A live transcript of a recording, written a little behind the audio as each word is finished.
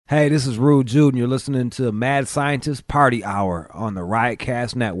Hey, this is Rude Jude, and you're listening to Mad Scientist Party Hour on the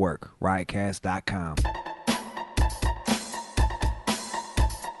Riotcast Network, riotcast.com.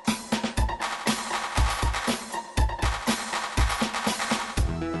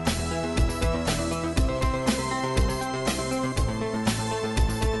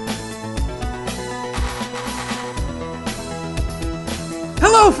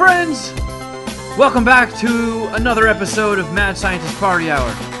 Hello, friends! Welcome back to another episode of Mad Scientist Party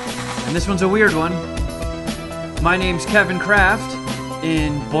Hour. And this one's a weird one. My name's Kevin Kraft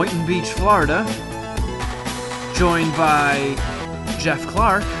in Boynton Beach, Florida. Joined by Jeff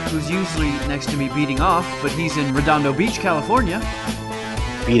Clark, who's usually next to me beating off, but he's in Redondo Beach, California.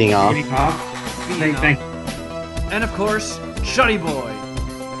 Beating off. Thank you. And of course, Shuddy Boy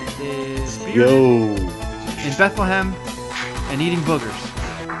is Yo. in Bethlehem and eating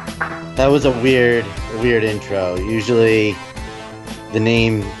boogers. That was a weird intro. Usually the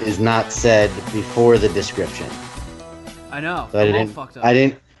name is not said before the description. I know. So I'm all fucked up. I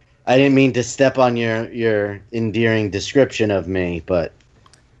didn't mean to step on your endearing description of me, but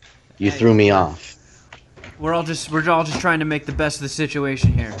you threw me off. We're all just trying to make the best of the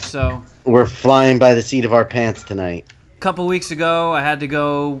situation here. So We're flying by the seat of our pants tonight. a couple weeks ago, I had to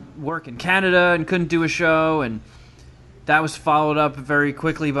go work in Canada and couldn't do a show, and that was followed up very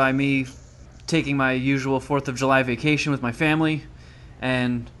quickly by me taking my usual 4th of July vacation with my family.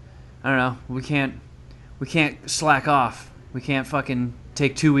 And I don't know, we can't slack off. We can't fucking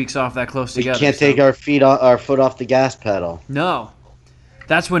take 2 weeks off that close We together. can't take our foot off the gas pedal. No.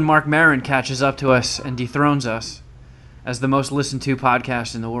 That's when Mark Maron catches up to us and dethrones us as the most listened to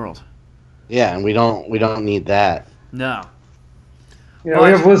podcast in the world. Yeah, and we don't need that. No. Yeah,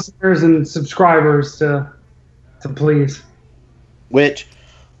 we have listeners and subscribers to please. Which,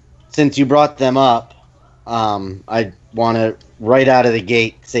 since you brought them up, I want to, right out of the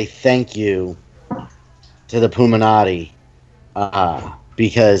gate, say thank you to the Puminati.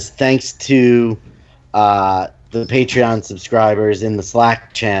 Because thanks to the Patreon subscribers in the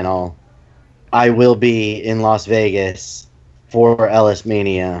Slack channel, I will be in Las Vegas for Ellis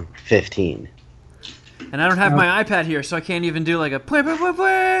Mania 15. And I don't have my iPad here, so I can't even do like a play, play, play,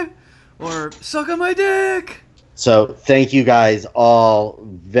 play, or suck on my dick. So thank you guys all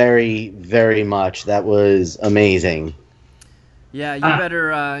very, very much. That was amazing. Yeah,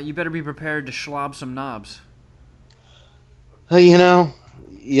 you better be prepared to schlob some knobs. You know,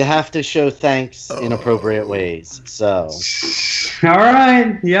 you have to show thanks in appropriate ways. So, All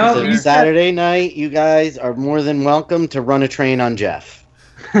right. Yep. so Saturday night, you guys are more than welcome to run a train on Jeff.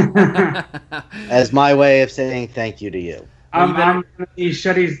 As my way of saying thank you to you. I'm going to be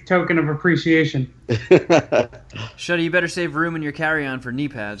Shuddy's token of appreciation. Shuddy, you better save room in your carry-on for knee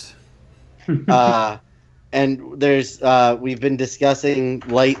pads. And there's we've been discussing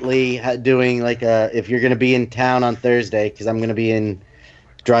lightly doing like if you're going to be in town on Thursday, because I'm going to be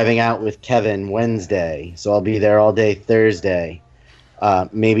driving out with Kevin Wednesday, so I'll be there all day Thursday.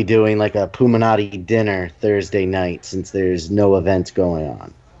 Maybe doing like a Puminati dinner Thursday night, since there's no events going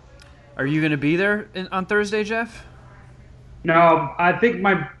on. Are you going to be there on Thursday, Jeff? No, I think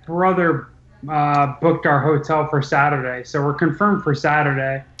my brother booked our hotel for Saturday, so we're confirmed for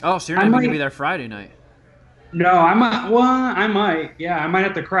Saturday. Oh, so you're not going to be there Friday night. No, I might. Well, I might. Yeah, I might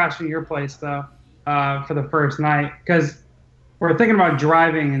have to crash in your place though for the first night, because we're thinking about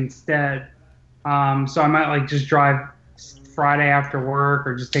driving instead. So I might like just drive Friday after work,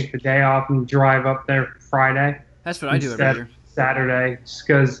 or just take the day off and drive up there Friday. That's what I do every year. Saturday, just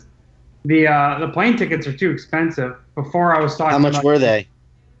because the plane tickets are too expensive. Before I was talking. How much were they?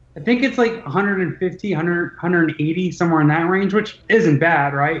 I think it's like 150, 100, 180, somewhere in that range, which isn't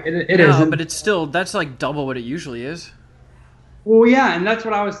bad, right? It No, isn't. but it's still, that's like double what it usually is. Well, yeah, and that's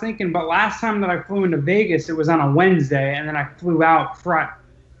what I was thinking. But last time that I flew into Vegas, it was on a Wednesday, and then I flew out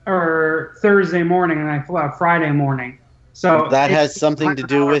Thursday morning, and I flew out Friday morning. So That has something to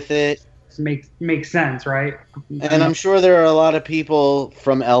do with it. Makes sense, right? And I'm sure there are a lot of people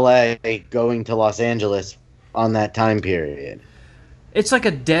from LA going to Los Angeles on that time period. It's like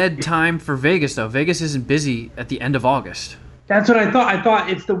a dead time for Vegas, though. Vegas isn't busy at the end of August. That's what I thought. I thought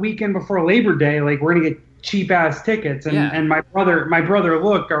it's the weekend before Labor Day. Like, we're gonna get cheap ass tickets, and my brother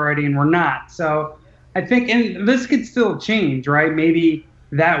looked already, and we're not. So I think, and this could still change, right? Maybe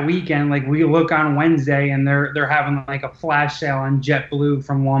that weekend, like we look on Wednesday, and they're having like a flash sale on JetBlue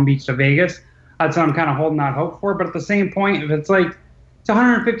from Long Beach to Vegas. That's what I'm kind of holding out hope for. But at the same point, if it's like it's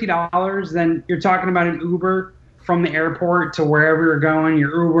 $150, then you're talking about an Uber from the airport to wherever you're going.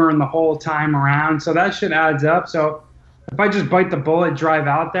 You're Ubering the whole time around, so that shit adds up. So if I just bite the bullet, drive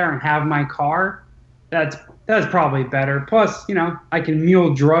out there, and have my car, that's that's probably better. Plus, I can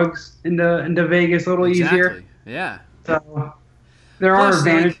mule drugs into Vegas a little easier. Yeah. So there are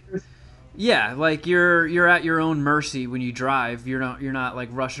advantages. Yeah, like you're at your own mercy when you drive. You're not like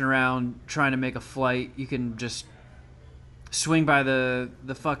rushing around trying to make a flight. You can just swing by the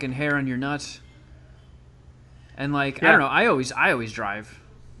fucking hair on your nuts. And like I don't know, I always drive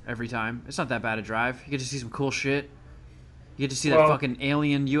every time. It's not that bad a drive. You get to see some cool shit. You get to see that fucking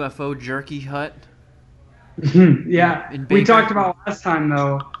alien UFO jerky hut. Yeah. We talked about last time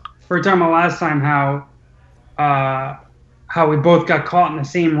though. We were talking about last time how we both got caught in the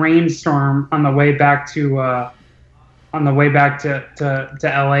same rainstorm on the way back to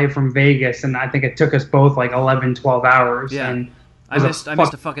LA from Vegas, and I think it took us both like 11, 12 hours. Yeah. And I missed a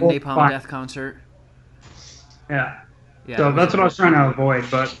fucking Napalm Death concert. Yeah. So that's what I was trying to avoid,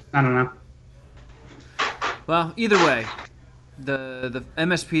 but I don't know. Well, either way, the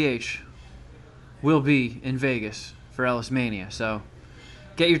MSPH will be in Vegas for Ellis Mania. So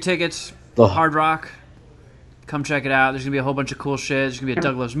get your tickets. Hard Rock. Come check it out. There's going to be a whole bunch of cool shit. There's going to be a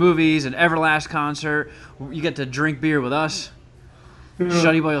Doug Loves Movies, an Everlast concert. You get to drink beer with us.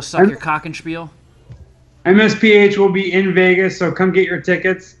 Shuddy Boy will suck your cock and spiel. MSPH will be in Vegas, so come get your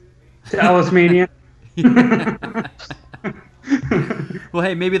tickets to Ellis Mania. Well,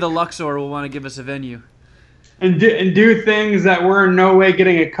 hey, maybe the Luxor will want to give us a venue. And do things that we're in no way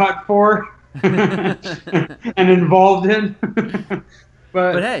getting a cut for and involved in.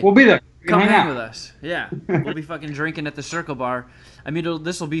 But hey, we'll be there. Come hang with us. Yeah, we'll be fucking drinking at the Circle Bar. I mean,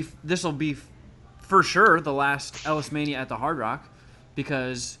 this will be for sure the last Ellis Mania at the Hard Rock,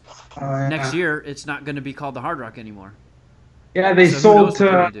 because next year it's not going to be called the Hard Rock anymore. Yeah, they sold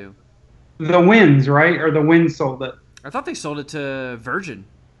to the Winds, right? Or the Winds sold it. I thought they sold it to Virgin.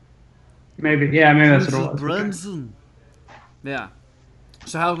 Maybe that's what it was. Brunson. Yeah.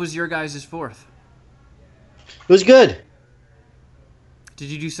 So how was your guys' fourth? It was good. Did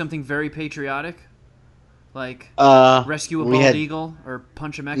you do something very patriotic? Like rescue a bald eagle or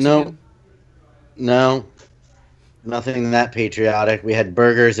punch a Mexican? No. Nothing that patriotic. We had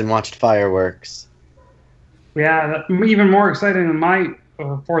burgers and watched fireworks. Yeah, even more exciting than my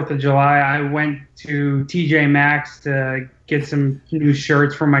 4th of July. I went to TJ Maxx to get some new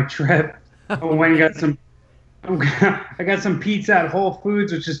shirts for my trip. I went and got some. I got some pizza at Whole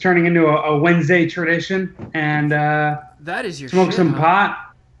Foods, which is turning into a Wednesday tradition, and that is your smoke some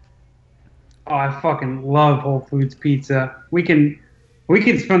pot. Oh, I fucking love Whole Foods pizza. We can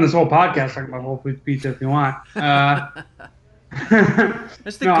spend this whole podcast talking about Whole Foods pizza if you want. That's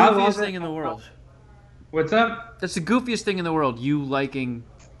the goofiest thing in the world. What's up? That's the goofiest thing in the world. You liking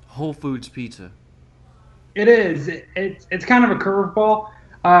Whole Foods pizza? It is. It's kind of a curveball.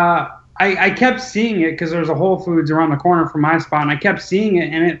 I kept seeing it because there's a Whole Foods around the corner from my spot, and I kept seeing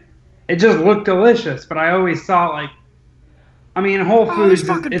it, and it just looked delicious. But I always thought, like, Whole Foods,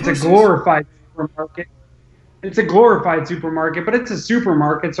 it's a glorified supermarket. It's a glorified supermarket, but it's a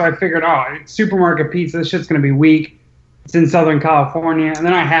supermarket, so I figured, it's supermarket pizza. This shit's gonna be weak. It's in Southern California, and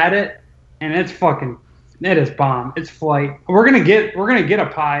then I had it, and it is bomb. It's flight. We're gonna get a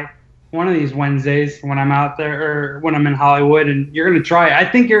pie one of these Wednesdays when I'm out there or when I'm in Hollywood, and you're gonna try it. I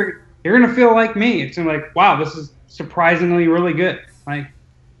think you're gonna feel like me. It's gonna be like, wow, this is surprisingly really good. Like,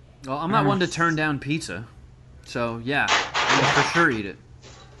 well, I'm not one to turn down pizza, so yeah, I'll for sure eat it.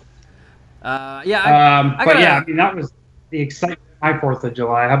 That was the excitement of my 4th of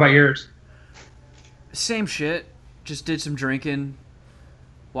July. How about yours? Same shit. Just did some drinking,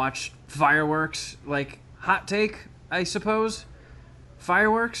 watched fireworks. Like, hot take, I suppose.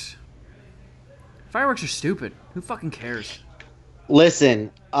 Fireworks are stupid. Who fucking cares? Listen,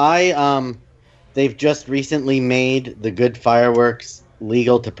 they've just recently made the good fireworks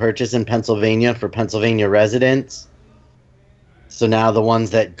legal to purchase in Pennsylvania for Pennsylvania residents. So now the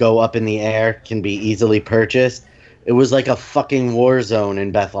ones that go up in the air can be easily purchased. It was like a fucking war zone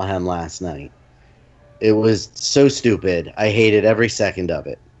in Bethlehem last night. It was so stupid. I hated every second of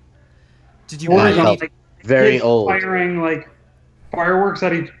it. Did you buy any? Very old. Firing like fireworks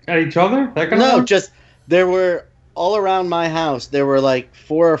at each other? That kind of No, just there were all around my house. There were like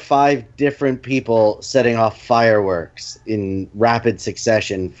 4 or 5 different people setting off fireworks in rapid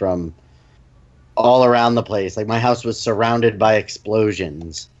succession from all around the place. Like, my house was surrounded by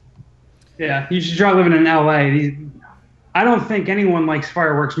explosions. Yeah, you should try living in LA. I don't think anyone likes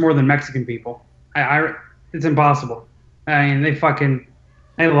fireworks more than Mexican people. It's impossible. I mean,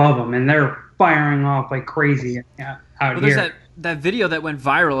 they love them, and they're firing off like crazy out here. There's that video that went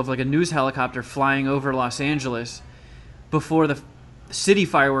viral of like a news helicopter flying over Los Angeles before the city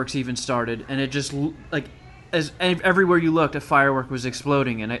fireworks even started, and it just everywhere you looked, a firework was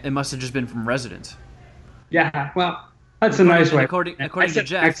exploding, and it must have just been from residents. Yeah, well, that's a nice way. According to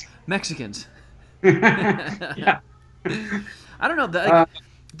Jeff, Mexicans. Yeah. I don't know.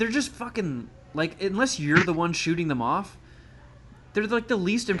 They're just fucking like, unless you're the one shooting them off, they're like the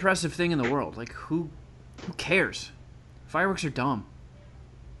least impressive thing in the world. Like, who cares? Fireworks are dumb.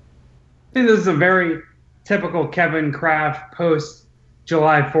 I think this is a very typical Kevin Kraft post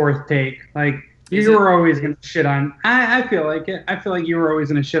July 4th take. Like, you were always going to shit on. I feel like it. I feel like you were always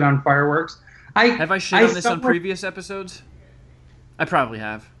going to shit on fireworks. Have I shit on this on previous episodes? I probably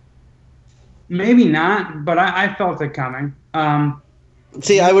have. Maybe not, but I felt it coming.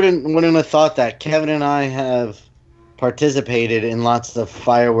 See, I wouldn't have thought that. Kevin and I have participated in lots of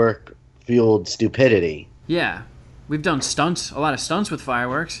firework-fueled stupidity. Yeah. We've done stunts, a lot of stunts with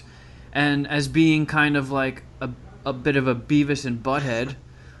fireworks. And as being kind of like a bit of a Beavis and Butthead,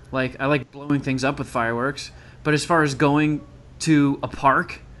 like, I like blowing things up with fireworks. But as far as going to a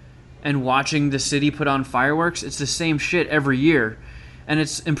park and watching the city put on fireworks, it's the same shit every year. And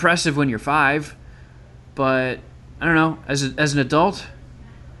it's impressive when you're 5. But, I don't know, as an adult,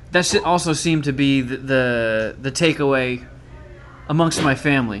 that also seemed to be the takeaway amongst my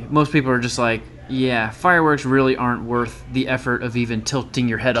family. Most people are just like, yeah, fireworks really aren't worth the effort of even tilting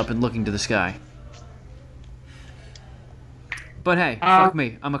your head up and looking to the sky. But hey, fuck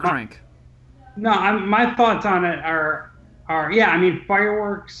me, I'm a crank. No, my thoughts on it are yeah, I mean,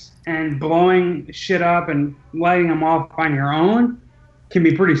 fireworks and blowing shit up and lighting them off on your own can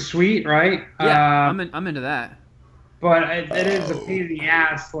be pretty sweet, right? Yeah, I'm into that. But it is a pain in the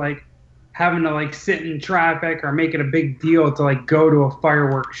ass, like, having to, like, sit in traffic or make it a big deal to, like, go to a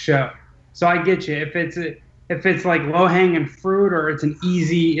fireworks show. So I get you. If it's like low hanging fruit, or it's an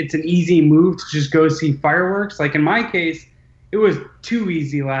easy move to just go see fireworks. Like, in my case, it was too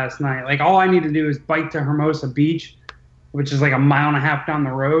easy last night. Like, all I need to do is bike to Hermosa Beach, which is like a mile and a half down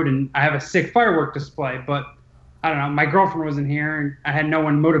the road, and I have a sick firework display. But I don't know, my girlfriend wasn't here, and I had no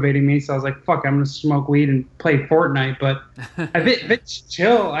one motivating me, so I was like, fuck, I'm gonna smoke weed and play Fortnite. But if it's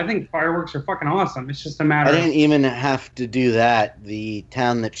chill, I think fireworks are fucking awesome. It's just a matter I didn't even have to do that. The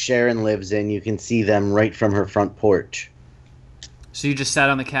town that Sharon lives in, you can see them right from her front porch. So you just sat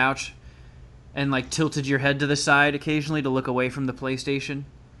on the couch and, like, tilted your head to the side occasionally to look away from the PlayStation?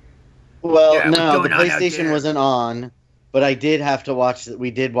 Well, Yeah, no, the PlayStation wasn't on, but I did have to watch.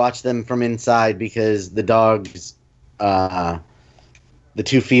 We did watch them from inside because the dogs, the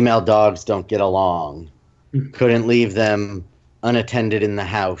 2 female dogs, don't get along. Couldn't leave them unattended in the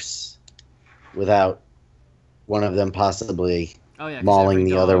house without one of them possibly mauling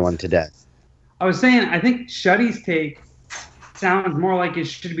the other one to death. I was saying, I think Shuddy's take sounds more like it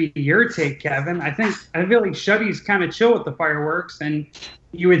should be your take, Kevin. I feel like Shuddy's kind of chill with the fireworks, and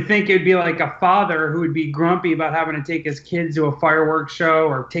you would think it'd be like a father who would be grumpy about having to take his kids to a fireworks show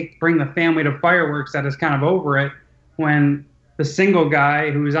or bring the family to fireworks that is kind of over it, when the single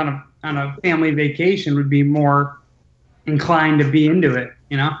guy who's on a family vacation would be more inclined to be into it,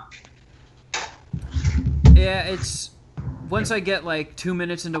 you know? Yeah, it's... Once I get, like, 2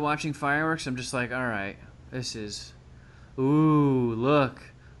 minutes into watching fireworks, I'm just like, all right, this is... Ooh, look,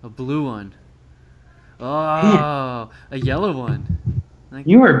 a blue one. Oh, a yellow one. Like,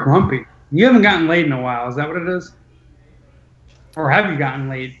 you are grumpy. You haven't gotten laid in a while. Is that what it is? Or have you gotten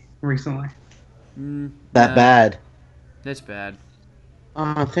laid recently? That bad. That's bad.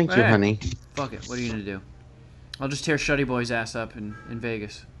 Oh, thank you, honey. Fuck it. What are you going to do? I'll just tear Shuddy Boy's ass up in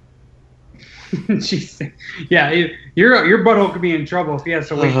Vegas. Jeez. Yeah, your butthole could be in trouble if he has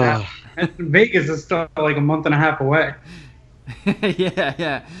to wait that. Vegas is still like a month and a half away.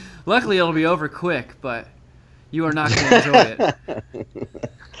 Yeah. Luckily, it'll be over quick, but you are not going to enjoy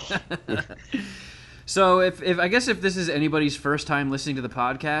it. So, if this is anybody's first time listening to the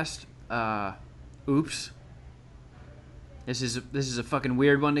podcast, oops. This is a fucking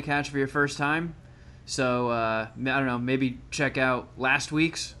weird one to catch for your first time. So, I don't know, maybe check out last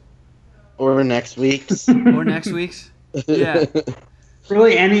week's. Or next week's. Yeah.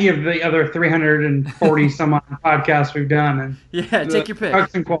 Really, any of the other 340 some odd podcasts we've done, and take your pick.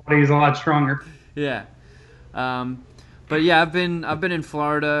 Production quality is a lot stronger. Yeah, but yeah, I've been in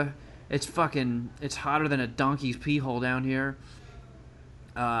Florida. It's hotter than a donkey's pee hole down here.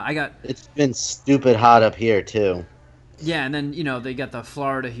 It's been stupid hot up here too. Yeah, and then they got the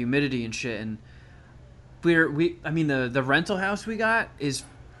Florida humidity and shit, and the rental house we got it's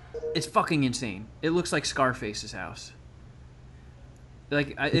fucking insane. It looks like Scarface's house.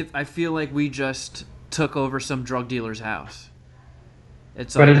 Like, I feel like we just took over some drug dealer's house.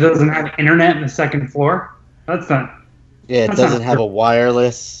 But it doesn't have internet in the second floor? That's not... Yeah, it doesn't have a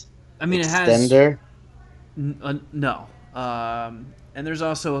wireless extender? It has... No. And there's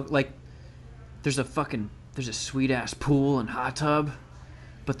also, like... There's a fucking There's a sweet ass pool and hot tub,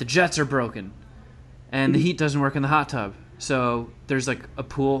 but the jets are broken, and the heat doesn't work in the hot tub. So there's like a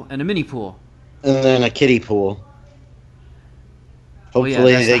pool and a mini pool, and then a kiddie pool. Hopefully, well,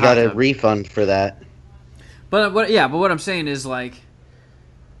 yeah, they got a refund for that. But what I'm saying is like,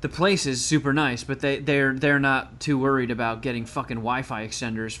 the place is super nice, but they're not too worried about getting fucking Wi-Fi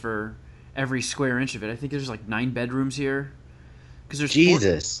extenders for every square inch of it. I think there's like 9 bedrooms here.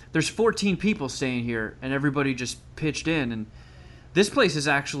 Because there's 14 people staying here, and everybody just pitched in. And this place is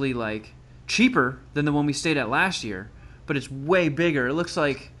actually like cheaper than the one we stayed at last year, but it's way bigger. It looks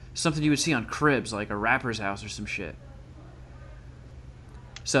like something you would see on Cribs, like a rapper's house or some shit.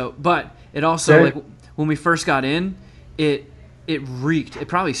 So, but it also like when we first got in, it reeked. It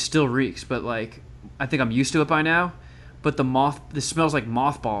probably still reeks, but like I think I'm used to it by now. But this smells like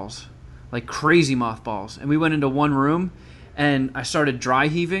mothballs, like crazy mothballs. And we went into one room, and I started dry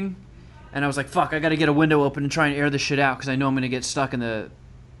heaving, and I was like, "Fuck, I got to get a window open and try and air this shit out because I know I'm gonna get stuck in the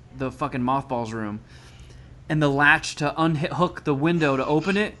fucking mothballs room." And the latch to unhook the window to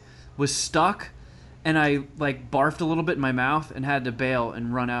open it was stuck, and I like barfed a little bit in my mouth and had to bail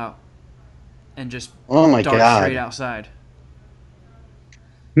and run out and just dart straight outside.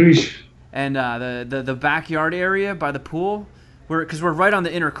 And the backyard area by the pool, because we're right on the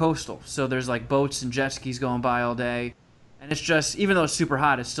intercoastal, so there's like boats and jet skis going by all day, and it's just, even though it's super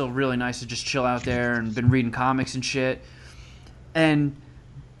hot, it's still really nice to just chill out there, and been reading comics and shit. And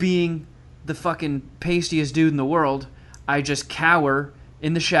being the fucking pastiest dude in the world, I just cower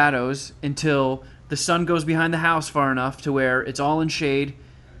in the shadows until the sun goes behind the house far enough to where it's all in shade.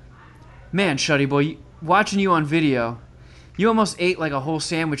 Man, Shuddy boy, watching you on video, you almost ate like a whole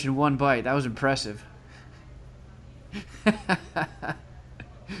sandwich in one bite. That was impressive.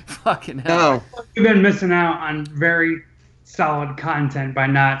 Fucking hell. No. You've been missing out on very solid content by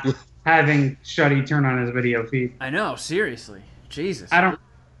not having Shuddy turn on his video feed. I know, seriously. Jesus.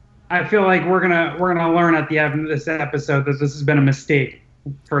 I feel like we're gonna learn at the end of this episode that this has been a mistake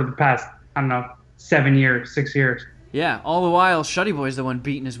for the past, I don't know, 7 years, 6 years. Yeah, all the while Shuddy Boy's the one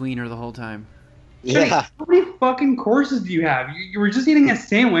beating his wiener the whole time. Yeah. How many fucking courses do you have? You were just eating a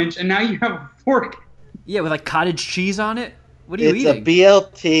sandwich, and now you have a fork. Yeah, with like cottage cheese on it? What are you eating? It's a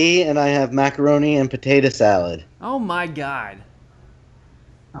BLT, and I have macaroni and potato salad. Oh my god.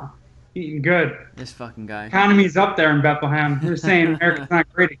 Oh, eating good. This fucking guy. Economy's up there in Bethlehem. They're saying America's not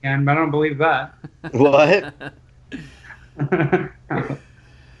great again, but I don't believe that. What?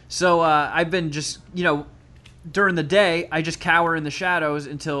 So I've been just, during the day, I just cower in the shadows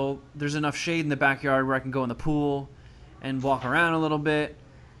until there's enough shade in the backyard where I can go in the pool and walk around a little bit.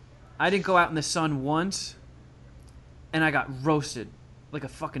 I didn't go out in the sun once, and I got roasted like a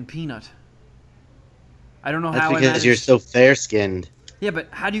fucking peanut. I don't know how. That's because you're so fair-skinned. Yeah, but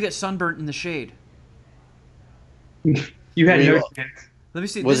how do you get sunburnt in the shade? You had no chance. Let me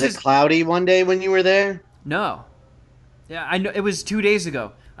see. Was it cloudy one day when you were there? No. Yeah, I know. It was 2 days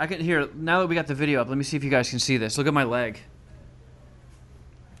ago. I can hear. Now that we got the video up, let me see if you guys can see this. Look at my leg.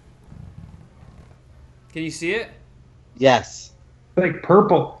 Can you see it? Yes. Like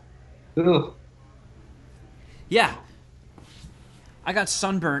purple. Ugh. Yeah. I got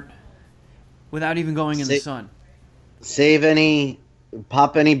sunburnt without even going in the sun.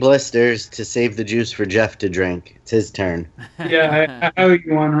 Pop any blisters to save the juice for Jeff to drink. It's his turn. Yeah, I owe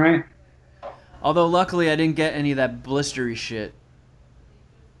you one, right? Although luckily I didn't get any of that blistery shit.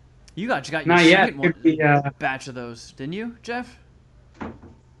 You got your Not second yet. batch of those, didn't you, Jeff?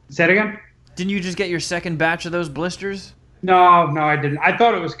 Say it again? Didn't you just get your second batch of those blisters? No, I didn't. I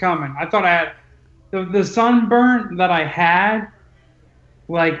thought it was coming. I thought I had the sunburn that I had,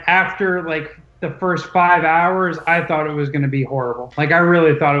 like after like the first 5 hours, I thought it was going to be horrible. Like I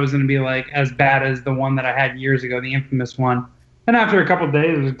really thought it was going to be like as bad as the one that I had years ago, the infamous one. And after a couple of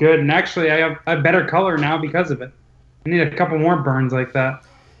days, it was good. And actually, I have better color now because of it. I need a couple more burns like that.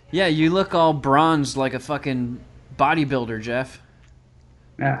 Yeah, you look all bronzed like a fucking bodybuilder, Jeff.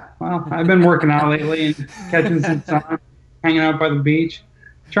 Yeah, well, I've been working out lately and catching some sun, hanging out by the beach,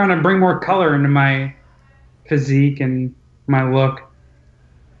 trying to bring more color into my physique and my look.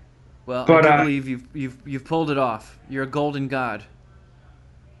 Well, I do believe you've pulled it off. You're a golden god.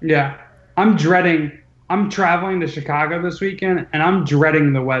 Yeah, I'm traveling to Chicago this weekend, and I'm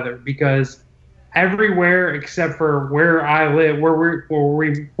dreading the weather because everywhere except for where I live, where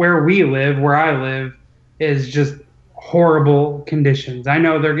I live, is just horrible conditions. I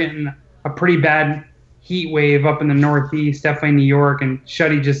know they're getting a pretty bad heat wave up in the Northeast, definitely New York, and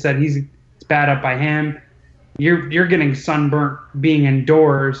Shuddy just said it's bad up by him. You're getting sunburnt being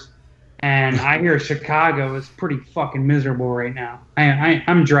indoors, and I hear Chicago is pretty fucking miserable right now.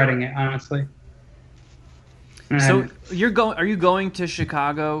 I'm dreading it, honestly. So are you going to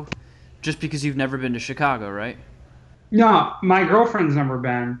Chicago just because you've never been to Chicago, right? No, my girlfriend's never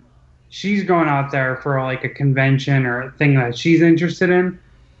been. She's going out there for like a convention or a thing that she's interested in,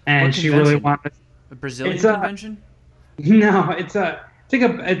 and she really wants a Brazilian convention. No, it's a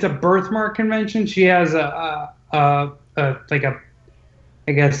birthmark convention. She has what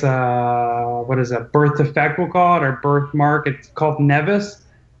is a birth defect we'll call it, or birthmark. It's called Nevis,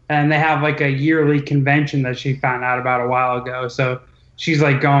 and they have like a yearly convention that she found out about a while ago. So she's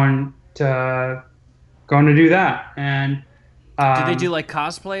like going to do that. And do they do like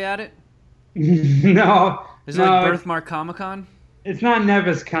cosplay at it? No. Is it like Birthmark Comic Con? It's not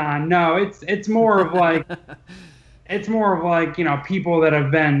Nevis Con. No, it's more of like people that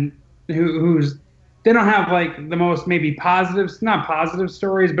have been who's they don't have like the most maybe not positive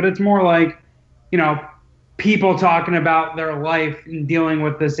stories, but it's more like, people talking about their life and dealing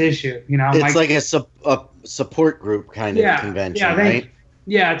with this issue. It's like a support group kind of convention, right?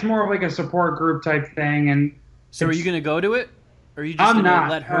 Yeah, it's more of like a support group type thing. And so, are you going to go to it, or are you just going to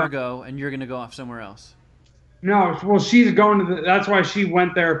let her go and you're going to go off somewhere else? No, well, she's going to. That's why she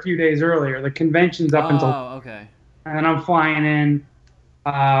went there a few days earlier. The convention's up until. Oh, okay. And then I'm flying in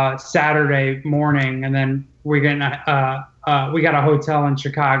Saturday morning, and then we got a hotel in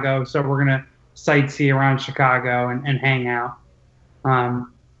Chicago, so we're gonna sightsee around Chicago and hang out.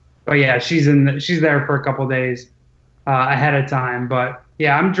 But yeah, she's there for a couple days ahead of time. But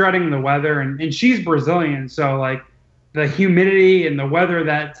yeah, I'm dreading the weather, and she's Brazilian, so like the humidity and the weather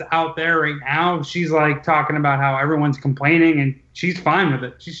that's out there right now, she's like talking about how everyone's complaining, and she's fine with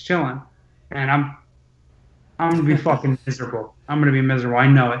it. She's chilling, and I'm gonna be fucking miserable. I'm gonna be miserable. I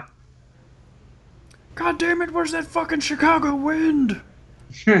know it. God damn it! Where's that fucking Chicago wind?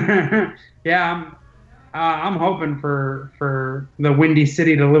 Yeah, I'm hoping for the Windy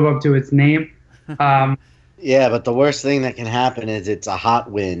City to live up to its name. Yeah, but the worst thing that can happen is it's a hot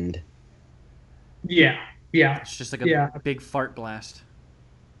wind. Yeah. It's just like a big fart blast.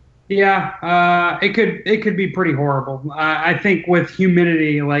 Yeah, it could be pretty horrible. I think with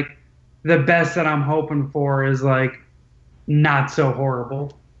humidity, like the best that I'm hoping for is like not so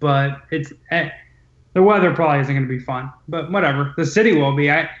horrible, but the weather probably isn't going to be fun. But whatever, the city will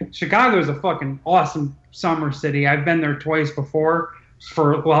be. Chicago is a fucking awesome summer city. I've been there twice before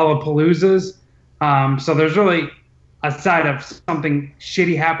for Lollapaloozas. So there's really, aside of something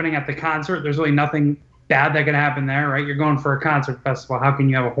shitty happening at the concert, there's really nothing bad that could happen there, right? You're going for a concert festival. How can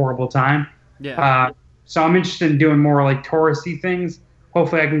you have a horrible time? Yeah. So I'm interested in doing more like touristy things.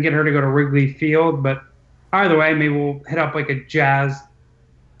 Hopefully I can get her to go to Wrigley Field, but either way, maybe we'll hit up like a jazz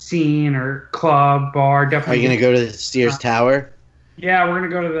scene or club, bar. Definitely. Are you going to go to the Sears Tower? Yeah, we're going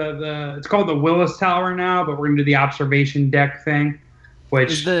to go to it's called the Willis Tower now, but we're going to do the observation deck thing,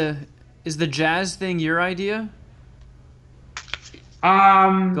 which... Is the jazz thing your idea?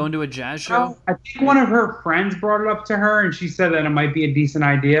 Going to a jazz show? I think one of her friends brought it up to her, and she said that it might be a decent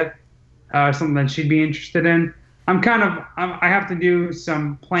idea, something that she'd be interested in. I have to do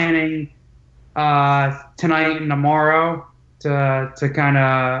some planning tonight and tomorrow to kind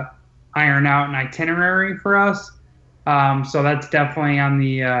of iron out an itinerary for us. So that's definitely on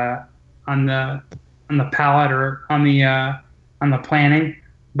the palette or on the planning.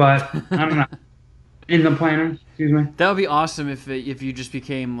 But I don't know. In the planning, excuse me. That would be awesome if you just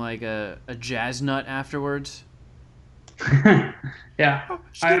became like a jazz nut afterwards. Yeah.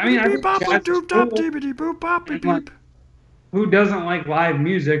 Who doesn't like live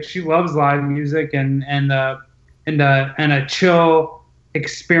music? She loves live music, and a chill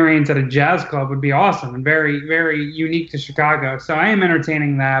experience at a jazz club would be awesome and very, very unique to Chicago. So I am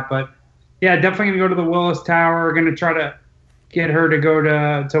entertaining that, but yeah, definitely gonna go to the Willis Tower. We're gonna try to get her to go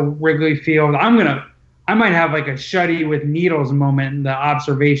to Wrigley Field. I might have like a Shuddy with Needles moment in the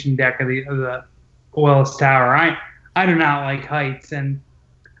observation deck of the Willis Tower. I do not like heights, and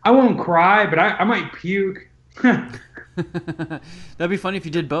I won't cry, but I might puke. That'd be funny if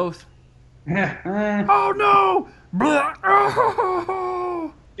you did both. Oh no!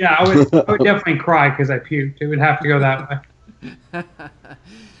 Yeah, I would definitely cry because I puked. It would have to go that way.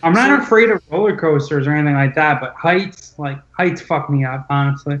 I'm not afraid of roller coasters or anything like that, but heights fuck me up,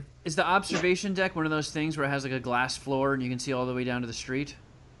 honestly. Is the observation deck one of those things where it has like a glass floor and you can see all the way down to the street?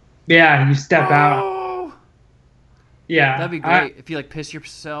 Yeah, you step out. Yeah. That'd be great if you like piss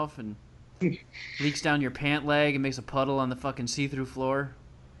yourself and leaks down your pant leg and makes a puddle on the fucking see-through floor.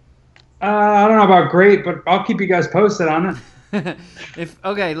 I don't know about great, but I'll keep you guys posted on it.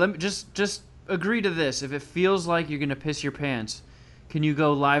 Let me just agree to this. If it feels like you're gonna piss your pants, can you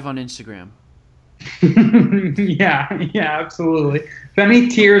go live on Instagram? Yeah, absolutely. If any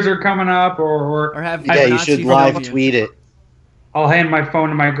tears are coming up, or have Yeah, you should live tweet it. I'll hand my phone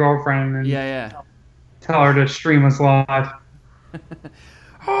to my girlfriend and tell her to stream us live.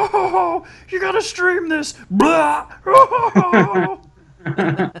 Oh, you gotta stream this. Blah. Well,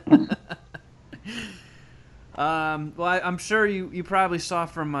 I'm sure you probably saw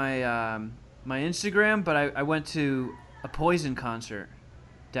from my my Instagram, but I went to a Poison concert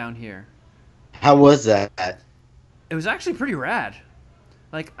down here. How was that? It was actually pretty rad.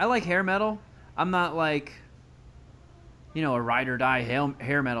 Like, I like hair metal. I'm not like, a ride or die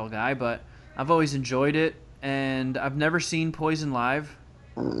hair metal guy, but I've always enjoyed it, and I've never seen Poison live.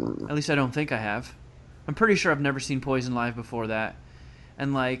 At least I don't think I have. I'm pretty sure I've never seen Poison live before that.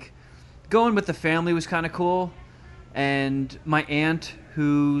 And like, going with the family was kind of cool. And my aunt,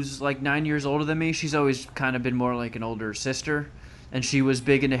 who's like 9 years older than me, she's always kind of been more like an older sister, and she was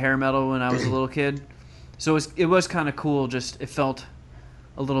big into hair metal when I was a little kid. So it was kind of cool. Just, it felt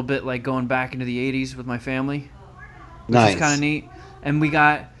a little bit like going back into the 80s with my family. Which was kind of neat. And we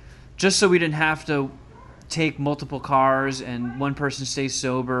got, just so we didn't have to take multiple cars and one person stays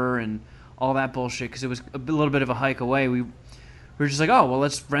sober and all that bullshit, because it was a little bit of a hike away. We were just like, oh, well,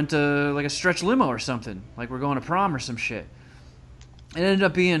 let's rent a stretch limo or something. Like we're going to prom or some shit. It ended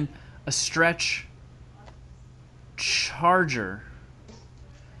up being a stretch Charger.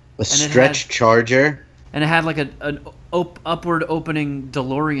 A stretch Charger? And it had like an upward opening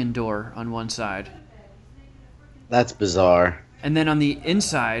DeLorean door on one side. That's bizarre. And then on the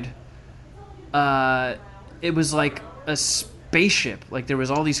inside, it was like a spaceship. Like there was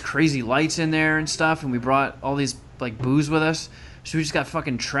all these crazy lights in there and stuff, and we brought all these like booze with us. So we just got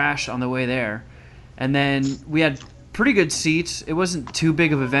fucking trash on the way there. And then we had pretty good seats. It wasn't too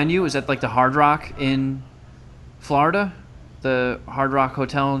big of a venue. It was at like the Hard Rock in Florida, the Hard Rock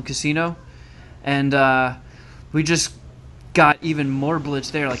Hotel and Casino. And we just got even more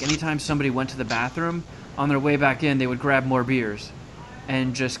blitz there. Like anytime somebody went to the bathroom, on their way back in, they would grab more beers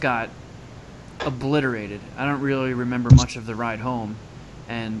and just got obliterated. I don't really remember much of the ride home,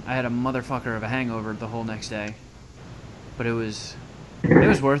 and I had a motherfucker of a hangover the whole next day. But it was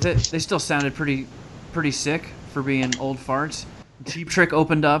worth it. They still sounded pretty sick for being old farts. Cheap Trick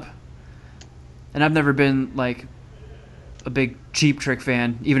opened up, and I've never been like a big Cheap Trick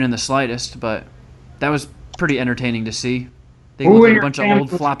fan, even in the slightest, but that was pretty entertaining to see. They looked like a bunch of old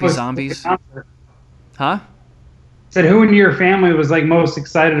floppy zombies. Huh? Said who in your family was like most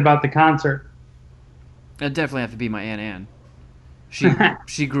excited about the concert? It'd definitely have to be my Aunt Ann.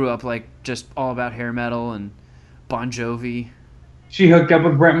 She grew up like just all about hair metal and Bon Jovi. She hooked up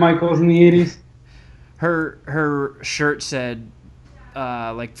with Bret Michaels in the 80s. Her shirt said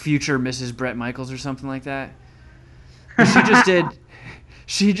like future Mrs. Bret Michaels or something like that.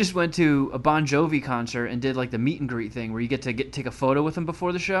 She just went to a Bon Jovi concert and did like the meet and greet thing where you get to take a photo with him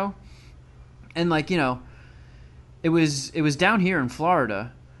before the show. And like, it was down here in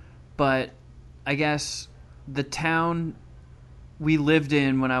Florida, but I guess the town we lived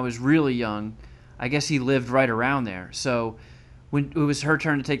in when I was really young, I guess he lived right around there. So when it was her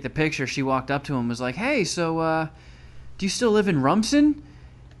turn to take the picture, she walked up to him and was like, "Hey, so do you still live in Rumson?"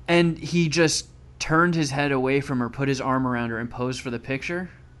 And he just turned his head away from her, put his arm around her, and posed for the picture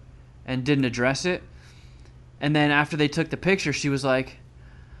and didn't address it. And then after they took the picture, she was like,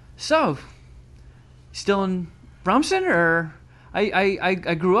 "So, still in Rumson, or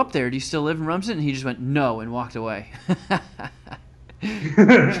I grew up there. Do you still live in Rumson?" And he just went, "No," and walked away.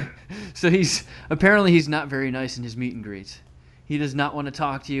 So he's not very nice in his meet and greets. He does not want to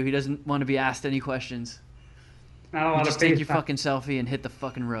talk to you. He doesn't want to be asked any questions. Not a lot you of just take your fucking selfie and hit the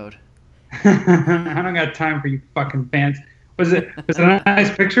fucking road. I don't got time for you fucking fans. Was it a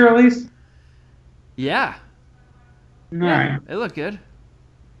nice picture at least? Yeah. All right. It looked good.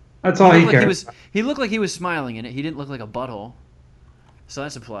 That's all he cares. He looked like he was smiling in it. He didn't look like a butthole. So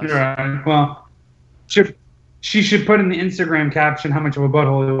that's a plus. Right. Well, she should put in the Instagram caption how much of a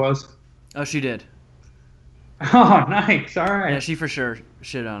butthole it was. Oh, she did. Oh, nice. All right. Yeah, she for sure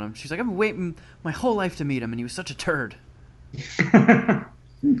shit on him. She's like, I've been waiting my whole life to meet him, and he was such a turd.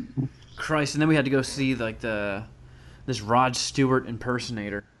 Christ. And then we had to go see like this Rod Stewart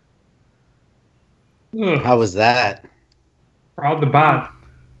impersonator. Ugh. How was that? Proud the bot.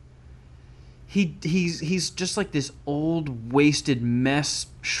 He's just like this old, wasted mess,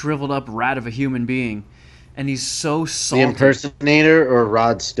 shriveled up rat of a human being, and he's so salty. The impersonator or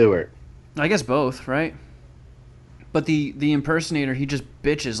Rod Stewart? I guess both, right? But the impersonator, he just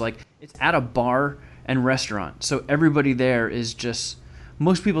bitches. Like, it's at a bar and restaurant, so everybody there is just...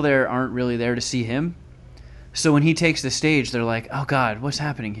 Most people there aren't really there to see him. So when he takes the stage, they're like, oh God, what's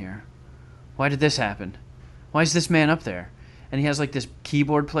happening here? Why did this happen? why is this man up there? And he has like this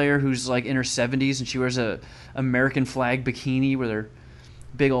keyboard player who's like in her 70s, and she wears a American flag bikini with her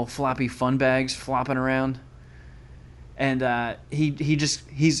big old floppy fun bags flopping around. And he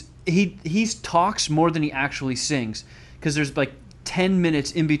talks more than he actually sings, because there's like 10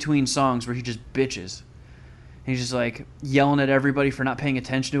 minutes in between songs where he just bitches. And he's just like yelling at everybody for not paying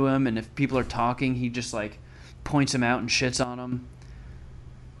attention to him, and if people are talking, he just like points them out and shits on them.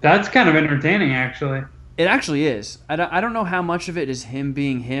 That's kind of entertaining, actually. It actually is. I don't know how much of it is him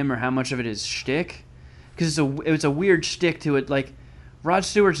being him or how much of it is shtick, because it's a weird shtick to it. Like, Rod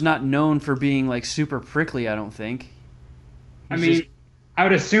Stewart's not known for being like super prickly, I don't think. I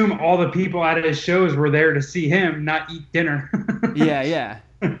would assume all the people at his shows were there to see him, not eat dinner. Yeah.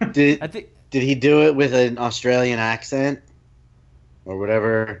 Did he do it with an Australian accent? Or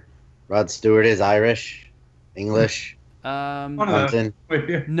whatever Rod Stewart is, Irish? English?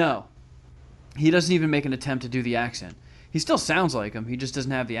 No. He doesn't even make an attempt to do the accent. He still sounds like him. He just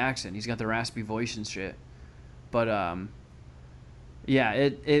doesn't have the accent. He's got the raspy voice and shit. But yeah,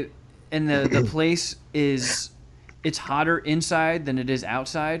 and the place it's hotter inside than it is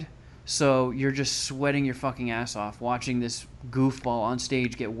outside. So you're just sweating your fucking ass off watching this goofball on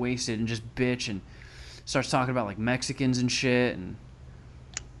stage get wasted and just bitch and starts talking about like Mexicans and shit. And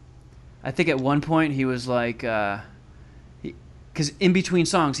I think at one point he was like, because in between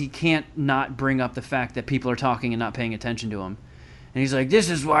songs he can't not bring up the fact that people are talking and not paying attention to him. And he's like, "This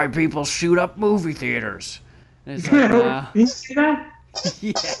is why people shoot up movie theaters." And it's like, you see that?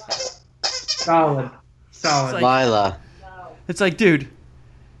 Yeah. Solid. It's like, Lila. It's like, dude,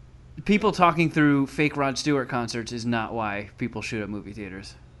 people talking through fake Rod Stewart concerts is not why people shoot up movie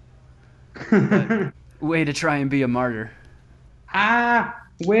theaters. But way to try and be a martyr. I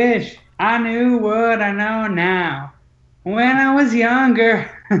wish I knew what I know now when I was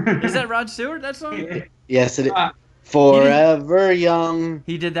younger. Is that Rod Stewart, that song? Yes, it is. Forever Young.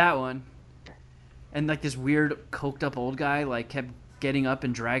 He did that one. And like this weird coked up old guy like kept getting up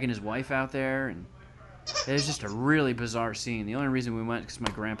and dragging his wife out there, and it was just a really bizarre scene. The only reason we went because my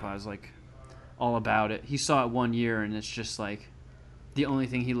grandpa is like all about it. He saw it 1 year, and it's just like the only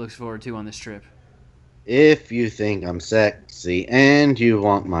thing he looks forward to on this trip. If you think I'm sexy and you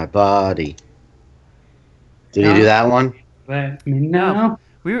want my body. Did you do that one? Let me know.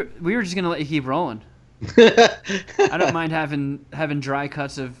 We were just gonna let you keep rolling. I don't mind having dry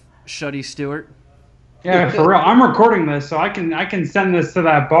cuts of Shuddy Stewart. Yeah, for real. I'm recording this, so I can send this to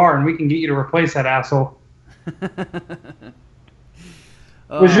that bar, and we can get you to replace that asshole.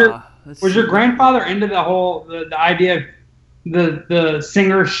 Was your grandfather into the whole the idea of the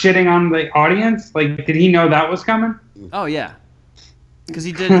singer shitting on the audience? Like, did he know that was coming? Oh yeah, because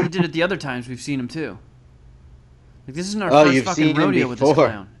he did it the other times we've seen him too. Like, this isn't our first fucking rodeo with this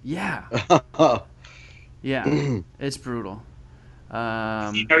clown. Yeah. Yeah, it's brutal. You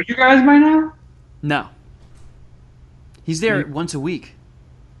know you guys by now? No. He's there once a week.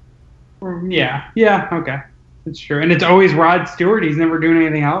 Yeah, okay. That's true. And it's always Rod Stewart? He's never doing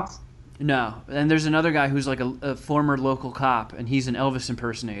anything else? No. And there's another guy who's like a former local cop, and he's an Elvis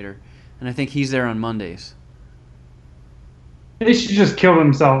impersonator. And I think he's there on Mondays. They should just kill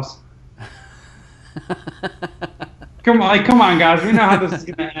themselves. Come on, guys. We know how this is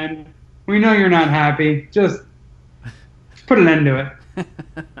going to end. We know you're not happy. Just put an end to it.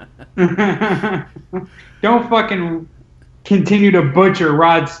 Don't fucking continue to butcher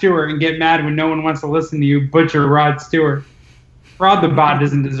Rod Stewart and get mad when no one wants to listen to you butcher Rod Stewart. Rod the Bot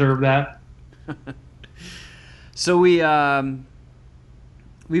doesn't deserve that. So we've been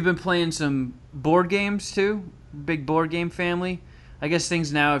playing some board games too. Big board game family. I guess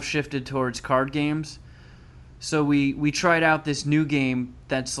things now have shifted towards card games. So we tried out this new game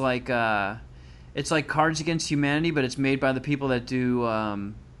that's like it's like Cards Against Humanity, but it's made by the people that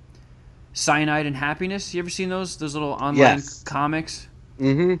do Cyanide and Happiness. You ever seen those little online comics?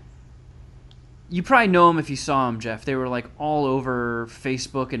 Mm-hmm. You probably know them if you saw them, Jeff. They were like all over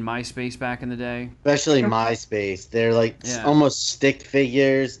Facebook and MySpace back in the day. Especially MySpace. They're like almost stick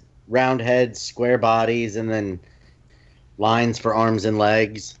figures, round heads, square bodies, and then lines for arms and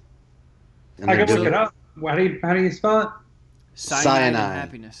legs. And I can look it up. How do you spell it? Cyanide and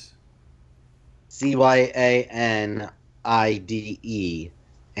Happiness. Cyanide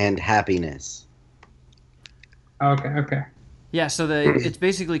and Happiness. Okay. Yeah, so it's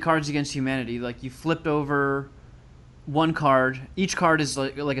basically Cards Against Humanity. Like, you flipped over one card. Each card is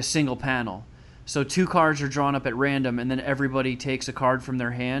like a single panel. So 2 cards are drawn up at random, and then everybody takes a card from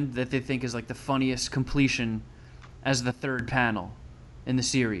their hand that they think is like the funniest completion as the 3rd panel in the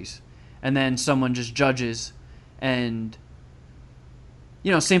series. And then someone just judges, and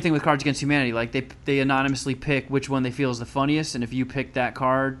same thing with Cards Against Humanity. Like they anonymously pick which one they feel is the funniest, and if you pick that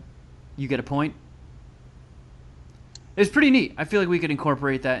card, you get a point. It's pretty neat. I feel like we could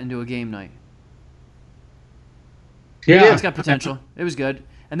incorporate that into a game night. Yeah, It's got potential. It was good.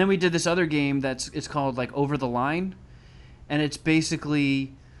 And then we did this other game it's called like Over the Line, and it's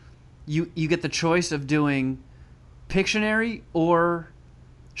basically you get the choice of doing Pictionary or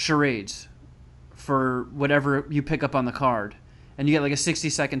charades for whatever you pick up on the card, and you get like a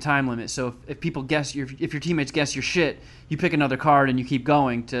 60-second time limit. So if people guess if your teammates guess your shit, you pick another card and you keep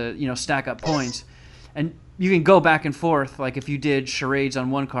going to stack up points, and you can go back and forth. Like if you did charades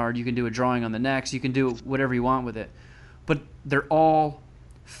on one card, you can do a drawing on the next. You can do whatever you want with it, but they're all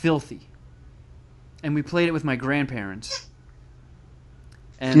filthy. And we played it with my grandparents,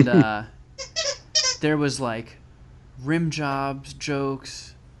 and there was like rim jobs,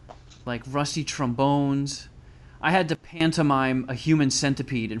 jokes, like rusty trombones. I had to pantomime a human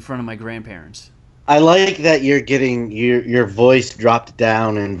centipede in front of my grandparents. I like that you're getting your voice dropped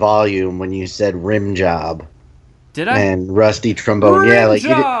down in volume when you said rim job. Did I? And rusty trombone. Rim yeah, like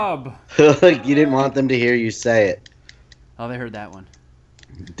job! like you didn't want them to hear you say it. Oh, they heard that one.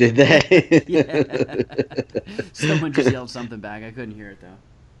 Did they? Yeah. Someone just yelled something back. I couldn't hear it, though.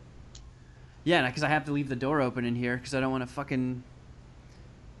 Yeah, because I have to leave the door open in here because I don't want to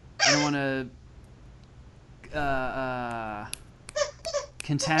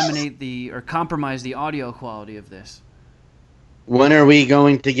contaminate or compromise the audio quality of this. When are we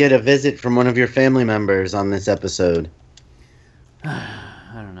going to get a visit from one of your family members on this episode?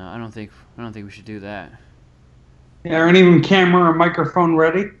 I don't know. I don't think we should do that. Yeah, aren't even camera or microphone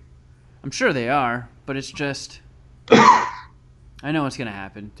ready? I'm sure they are, but it's just I know what's gonna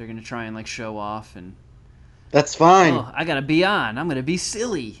happen. They're gonna try and like show off, and that's fine. Oh, I gotta be on. I'm gonna be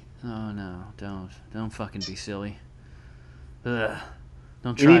silly. Oh no, don't fucking be silly. Ugh.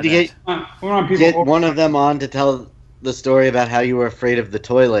 Don't try We need to that. get one of them on to tell the story about how you were afraid of the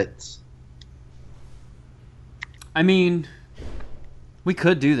toilets. I mean, we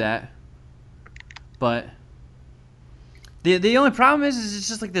could do that, but the only problem is it's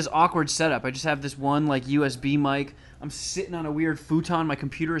just like this awkward setup. I just have this one like USB mic. I'm sitting on a weird futon. My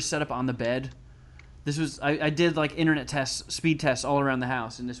computer is set up on the bed. This was I did like internet tests, speed tests all around the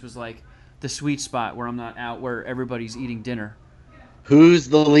house, and this was like the sweet spot where I'm not out where everybody's eating dinner. Who's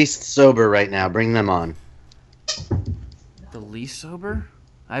the least sober right now? Bring them on. The least sober?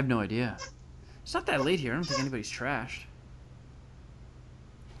 I have no idea. It's not that late here. I don't think anybody's trashed.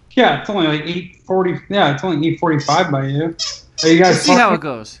 Yeah, it's only like 8:40. Yeah, it's only 8:45 by you. Are you guys? Let's see how it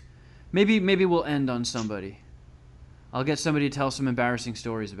goes. Maybe we'll end on somebody. I'll get somebody to tell some embarrassing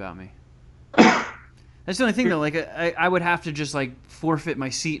stories about me. That's the only thing though. Like I would have to just like forfeit my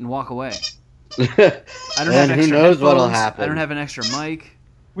seat and walk away. I don't have extra who knows what'll headphones. happen. I don't have an extra mic.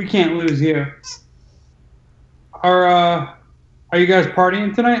 We can't lose you. Are you guys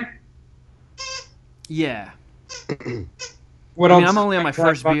partying tonight? Yeah. What I else? mean, I'm only on my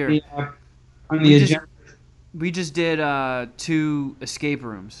first beer. On the agenda. We just did 2 escape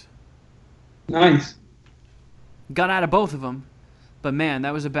rooms. Nice. Got out of both of them, but man,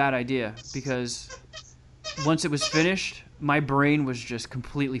 that was a bad idea because once it was finished, my brain was just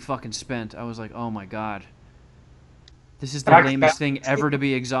completely fucking spent. I was like, oh my god. This is the lamest thing ever to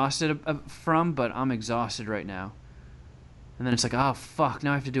be exhausted from, but I'm exhausted right now. And then it's like, oh fuck,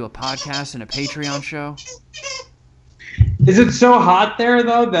 now I have to do a podcast and a Patreon show. Is it so hot there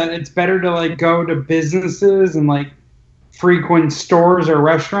though that it's better to like go to businesses and like frequent stores or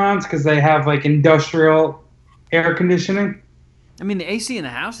restaurants because they have like industrial air conditioning? I mean, the AC in the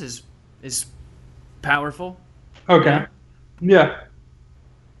house is powerful. Okay. Yeah.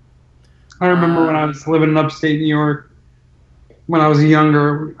 I remember when I was living in upstate New York, when I was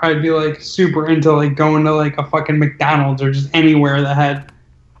younger, I'd be like super into like going to like a fucking McDonald's or just anywhere that had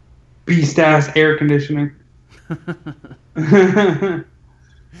beast ass air conditioning.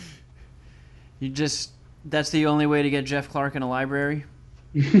 That's the only way to get Jeff Clark in a library?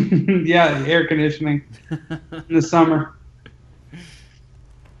 Yeah, air conditioning in the summer.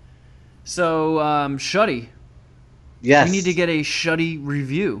 So, Shuddy. Yes. We need to get a Shuddy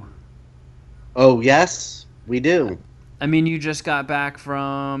review. Oh, yes, we do. I mean, you just got back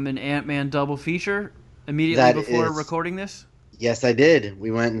from an Ant-Man double feature immediately before recording this? Yes, I did. We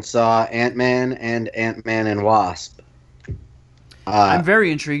went and saw Ant-Man and Wasp. I'm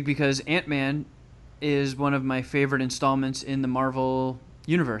very intrigued because Ant-Man is one of my favorite installments in the Marvel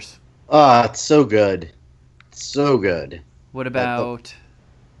universe. Oh, it's so good. So good. What about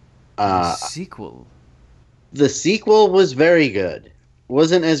the sequel? The sequel was very good.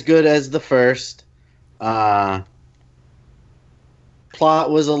 Wasn't as good as the first.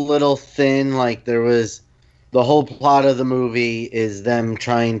 plot was a little thin. Like there was the whole plot of the movie is them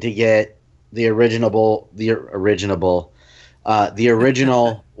trying to get the original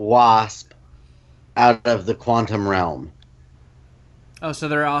Wasp out of the quantum realm. Oh, so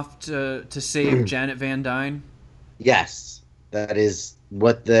they're off to save Janet Van Dyne? Yes, that is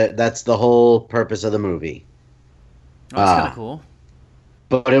that's the whole purpose of the movie. Oh, that's kind of cool.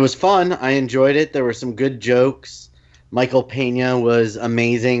 But it was fun. I enjoyed it. There were some good jokes. Michael Pena was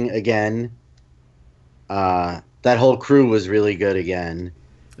amazing again. That whole crew was really good again.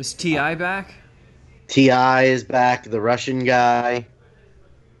 Is T.I. back? T.I. is back. The Russian guy.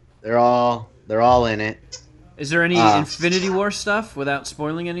 They're all in it. Is there any Infinity War stuff without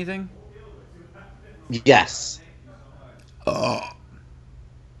spoiling anything? Yes.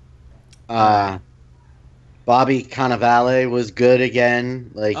 Bobby Cannavale was good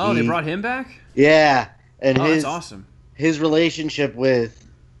again. Like they brought him back? Yeah, and that's awesome. His relationship with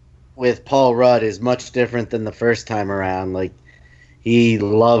Paul Rudd is much different than the first time around. Like he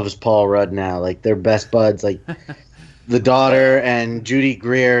loves Paul Rudd now. Like they're best buds. Like the daughter and Judy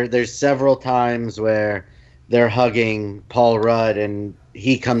Greer. There's several times where they're hugging Paul Rudd, and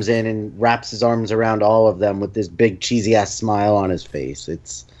he comes in and wraps his arms around all of them with this big cheesy ass smile on his face.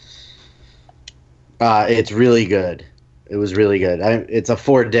 It's really good. It was really good. It's a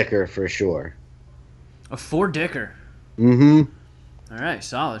four-dicker for sure. A four-dicker? Mm-hmm. All right,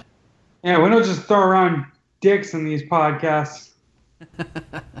 solid. Yeah, we don't just throw around dicks in these podcasts.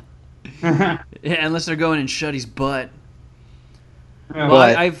 Yeah, unless they're going in Shuddy's butt. Yeah,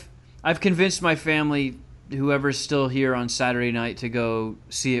 well, I've convinced my family, whoever's still here on Saturday night, to go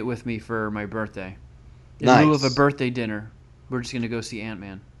see it with me for my birthday. In lieu of a birthday dinner, we're just going to go see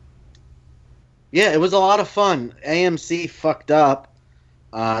Ant-Man. Yeah, it was a lot of fun. AMC fucked up.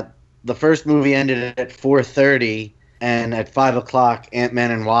 The first movie ended at 4:30, and at 5 o'clock,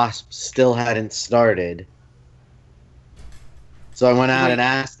 Ant-Man and Wasp still hadn't started. So I went out and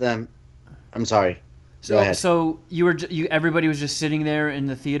asked them. I'm sorry. Go ahead. So everybody was just sitting there in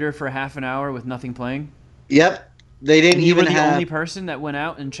the theater for half an hour with nothing playing? Yep. They didn't and you even were the only person that went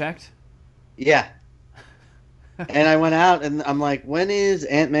out and checked? Yeah. And I went out, and I'm like, when is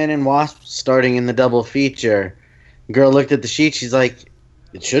Ant-Man and Wasp starting in the double feature? Girl looked at the sheet. She's like,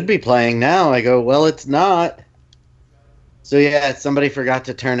 it should be playing now. I go, well, it's not. So, yeah, somebody forgot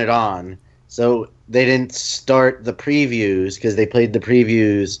to turn it on. So they didn't start the previews because they played the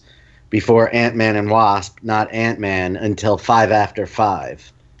previews before Ant-Man and Wasp, not Ant-Man, until 5 after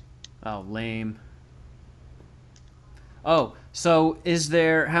 5. Oh, lame. Oh, so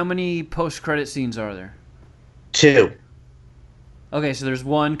how many post-credit scenes are there? 2. Okay, so there's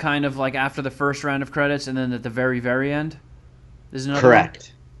one kind of like after the first round of credits, and then at the very, very end? There's another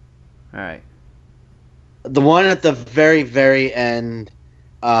Correct. One? All right. The one at the very, very end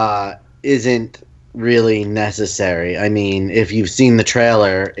isn't really necessary. I mean, if you've seen the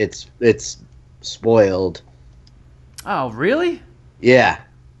trailer, it's spoiled. Oh, really? Yeah.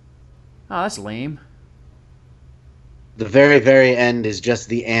 Oh, that's lame. The very, very end is just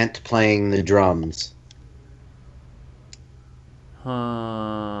the ant playing the drums.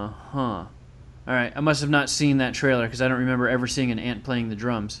 All right, I must have not seen that trailer because I don't remember ever seeing an ant playing the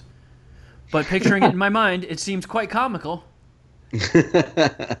drums. But picturing it in my mind, it seems quite comical.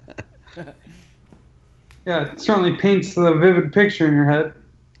 Yeah, it certainly paints a vivid picture in your head.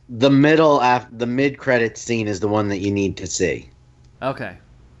 The mid-credit scene is the one that you need to see. Okay,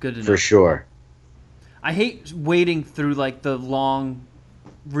 good to know. For sure. I hate waiting through like the long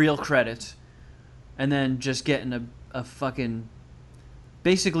real credits and then just getting a fucking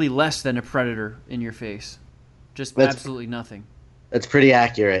basically less than a Predator in your face. Just absolutely nothing. That's pretty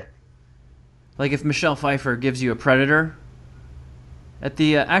accurate. Like if Michelle Pfeiffer gives you a Predator at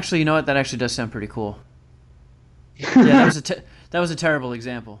the actually, you know what? That actually does sound pretty cool. Yeah, that was a terrible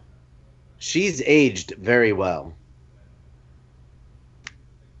example. She's aged very well.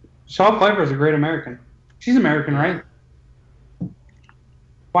 Michelle Pfeiffer is a great American. She's American, right?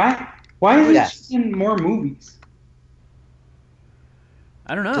 Why isn't she in more movies?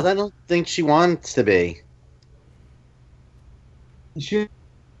 I don't know. Because I don't think she wants to be.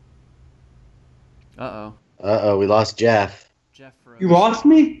 Uh-oh, we lost Jeff. Jeff froze. You lost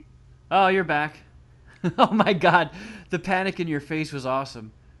me? Oh, you're back. Oh my god, the panic in your face was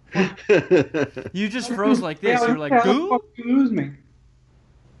awesome. You just froze like this. You were like, "Who?" How did you lose me?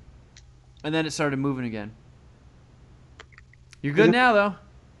 And then it started moving again. You're good now, though.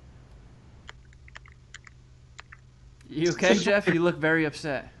 You okay, Jeff? You look very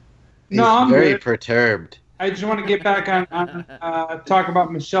upset. No, I'm very perturbed. I just want to get back on talk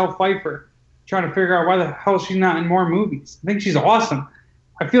about Michelle Pfeiffer. trying to figure out why the hell she's not in more movies. I think she's awesome.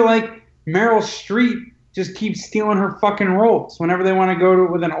 I feel like Meryl Streep just keeps stealing her fucking roles. Whenever they want to go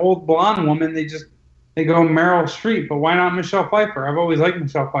with an old blonde woman, they go Meryl Streep. But why not Michelle Pfeiffer? I've always liked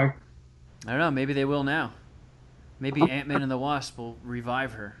Michelle Pfeiffer. I don't know. Maybe they will now. Maybe Ant-Man and the Wasp will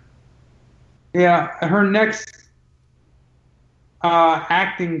revive her. Yeah, her next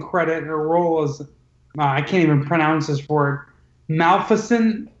acting credit or role is I can't even pronounce this word.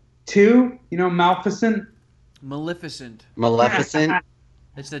 Maleficent 2. You know Maleficent? Maleficent. Maleficent?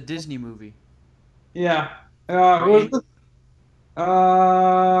 It's a Disney movie. Yeah. It was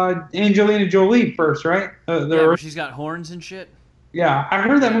Angelina Jolie first, right? Where she's got horns and shit. Yeah, I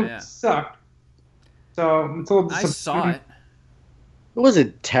heard that movie sucked. So it's a little I saw it. It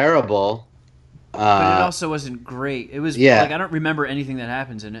wasn't terrible. But it also wasn't great. It was like I don't remember anything that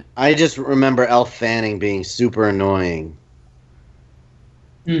happens in it. I just remember Elle Fanning being super annoying.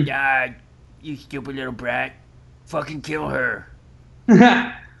 God, you stupid little brat. Fucking kill her.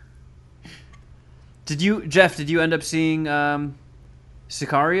 Did you end up seeing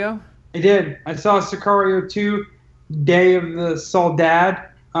Sicario? I did. I saw Sicario 2, Day of the Soldad.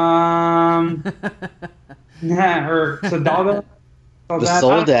 Or Soldado. The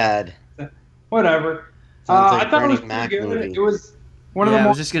Soldad. Whatever. Like I thought it was Mac pretty good. movie. It was one of the I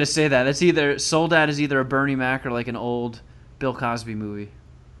was just gonna say that. That's either Soldad is either a Bernie Mac or like an old Bill Cosby movie.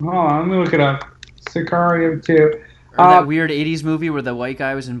 Hold on, let me look it up. Sicario 2. Or that weird 80s movie where the white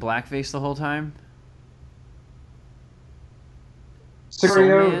guy was in blackface the whole time.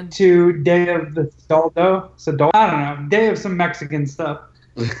 Sicario 2, Day of the Soldado. I don't know. Day of some Mexican stuff.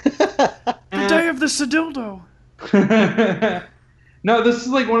 The Day of the Sodildo. No, this is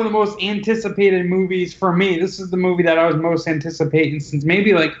like one of the most anticipated movies for me. This is the movie that I was most anticipating since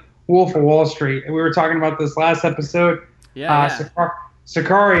maybe like Wolf of Wall Street. We were talking about this last episode. Yeah.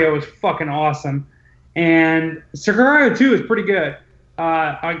 Sicario is fucking awesome. And Sicario 2 is pretty good.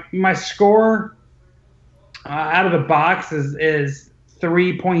 My score out of the box is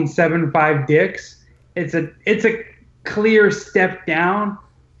 3.75 dicks. It's a clear step down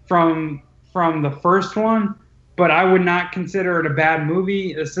from the first one, but I would not consider it a bad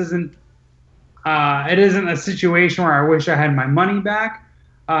movie. This isn't it isn't a situation where I wish I had my money back.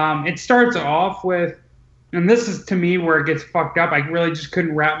 It starts off with, and this is to me where it gets fucked up. I really just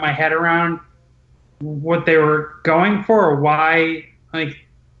couldn't wrap my head around what they were going for, or why like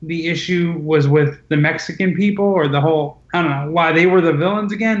the issue was with the Mexican people, or the whole, I don't know, why they were the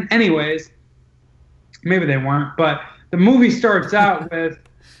villains again. Anyways, maybe they weren't, but the movie starts out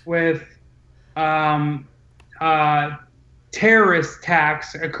with terrorist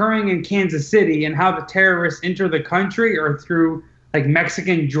attacks occurring in Kansas City, and how the terrorists enter the country or through like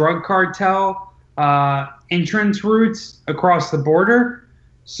Mexican drug cartel entrance routes across the border.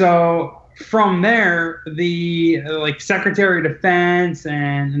 So from there, the like Secretary of Defense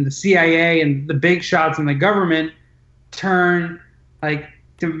and the CIA and the big shots in the government turn like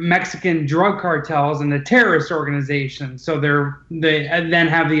to Mexican drug cartels and the terrorist organizations. So they then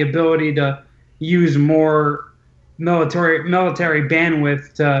have the ability to use more military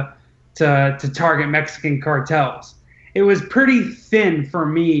bandwidth to target Mexican cartels. It was pretty thin for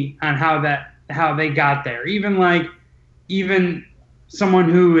me on how they got there. Even someone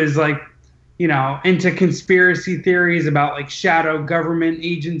who is like, you know, into conspiracy theories about like shadow government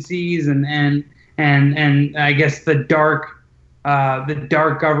agencies and I guess the dark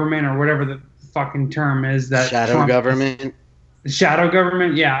government, or whatever the fucking term is that shadow government. Shadow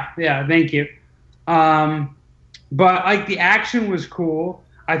government, yeah, thank you. But like the action was cool.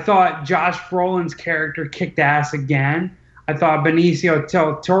 I thought Josh Brolin's character kicked ass again. I thought Benicio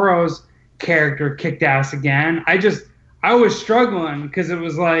del Toro's character kicked ass again. I was struggling because it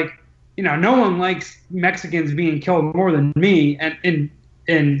was like, you know, no one likes Mexicans being killed more than me, and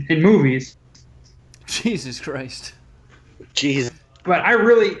in movies. Jesus Christ. Jesus. But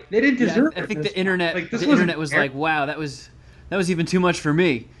they didn't deserve it. I think the internet was like, wow, that was even too much for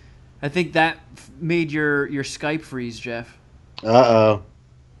me. I think that made your Skype freeze, Jeff. Uh-oh.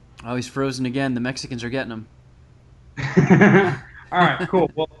 Oh, he's frozen again. The Mexicans are getting him. All right, cool.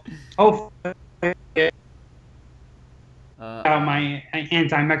 Well, hopefully my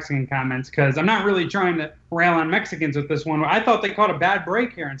anti-Mexican comments, because I'm not really trying to rail on Mexicans with this one. I thought they caught a bad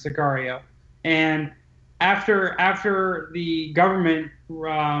break here in Sicario. And after the government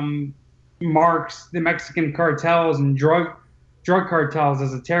marks the Mexican cartels and drug cartels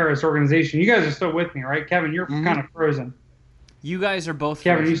as a terrorist organization. You guys are still with me, right? Kevin, you're kind of frozen. You guys are both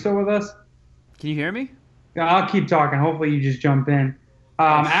Kevin, frozen. you still with us? Can you hear me? I'll keep talking. Hopefully you just jump in.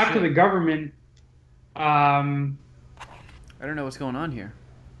 After the government... I don't know what's going on here.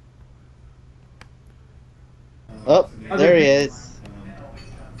 Oh, there he is.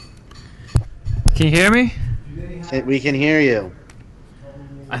 Can you hear me? We can hear you.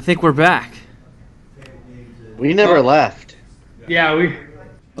 I think we're back. We never left. Yeah, we.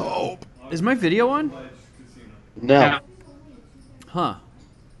 Oh. Is my video on? No. Yeah. Huh.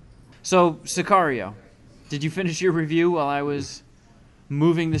 So, Sicario, did you finish your review while I was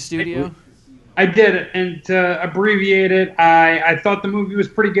moving the studio? I did, and to abbreviate it, I thought the movie was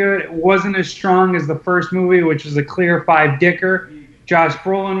pretty good. It wasn't as strong as the first movie, which was a clear 5-dicker. Josh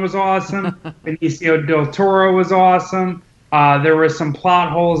Brolin was awesome. Benicio del Toro was awesome. There were some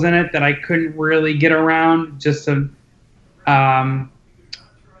plot holes in it that I couldn't really get around.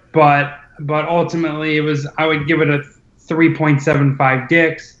 But ultimately, it was. I would give it a 3.75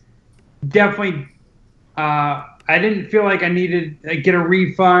 dicks. Definitely. I didn't feel like I needed to get a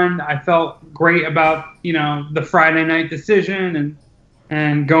refund. I felt great about, the Friday night decision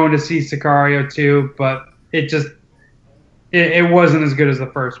and going to see Sicario 2, but it wasn't as good as the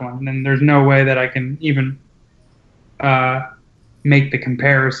first one. And there's no way that I can even make the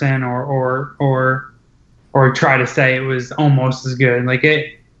comparison or try to say it was almost as good. Like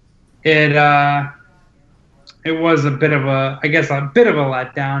it was a bit of a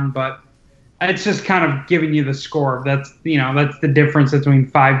letdown, but it's just kind of giving you the score. That's the difference between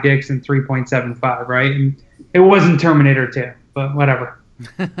 5 dicks and 3.75, right? And it wasn't Terminator 2, but whatever.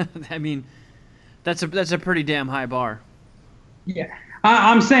 I mean, that's a pretty damn high bar. Yeah,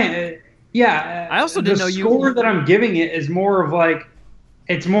 I'm saying, yeah. I also didn't know the score that I'm giving it is more of like,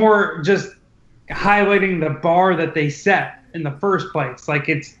 it's more just highlighting the bar that they set in the first place. Like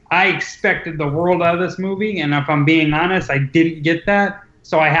I expected the world out of this movie, and if I'm being honest, I didn't get that.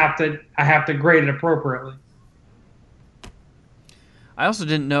 So I have to grade it appropriately. I also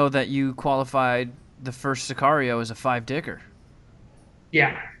didn't know that you qualified the first Sicario as a 5-dicker.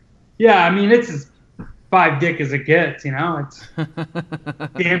 Yeah. I mean, it's as 5 dick as it gets. It's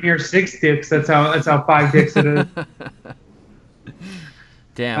damn near 6 dicks. That's how 5 dicks it is.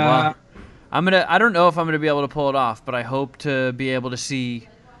 Damn. Well, I don't know if I'm gonna be able to pull it off, but I hope to be able to see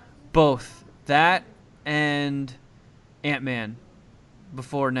both that and Ant-Man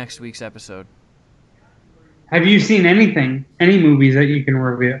before next week's episode. Have you seen any movies that you can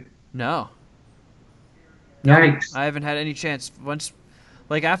review? No. Yikes. I haven't had any chance.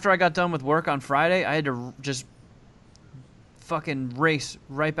 After I got done with work on Friday, I had to just fucking race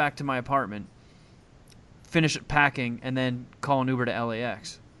right back to my apartment, finish packing, and then call an Uber to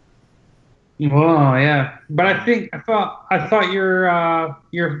LAX. Whoa, yeah. But I thought you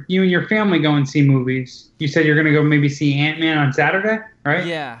and your family go and see movies. You said you're gonna go maybe see Ant-Man on Saturday, right?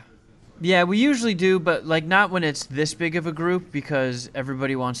 Yeah, we usually do, but not when it's this big of a group, because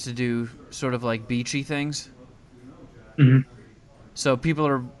everybody wants to do sort of like beachy things. Mm-hmm. So people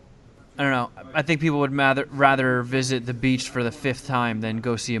are, I don't know. I think people would rather visit the beach for the 5th time than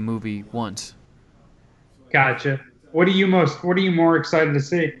go see a movie once. Gotcha. What are you more excited to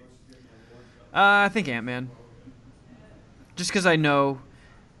see? I think Ant-Man. Just because I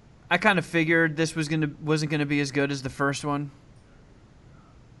kind of figured this wasn't gonna be as good as the first one.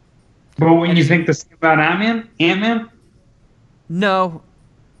 But when you think the same about Ant-Man? No.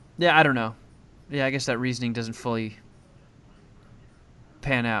 Yeah, I don't know. Yeah, I guess that reasoning doesn't fully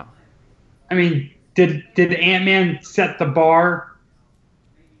pan out. I mean, did Ant-Man set the bar?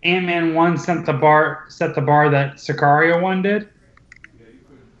 Ant-Man 1 set the bar that Sicario 1 did?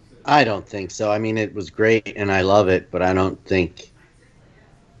 I don't think so. I mean, it was great, and I love it, but I don't think...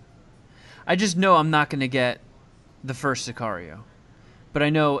 I just know I'm not going to get the first Sicario. But I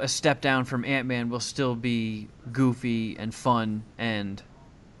know a step down from Ant-Man will still be goofy and fun and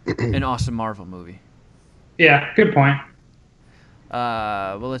an awesome Marvel movie. Yeah, good point.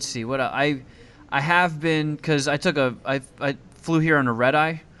 Well, let's see. What I have been, because I flew here on a red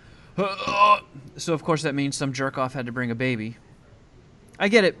eye. So, of course, that means some jerk-off had to bring a baby. I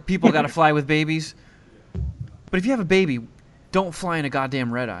get it. People got to fly with babies. But if you have a baby, don't fly in a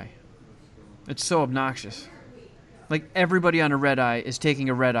goddamn red eye. It's so obnoxious. Like, everybody on a red eye is taking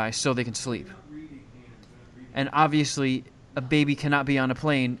a red eye so they can sleep. And obviously, a baby cannot be on a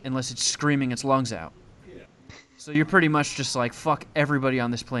plane unless it's screaming its lungs out. So you're pretty much just like, fuck everybody on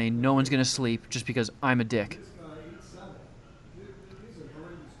this plane. No one's going to sleep just because I'm a dick.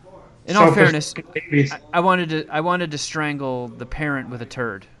 In all fairness, I wanted to strangle the parent with a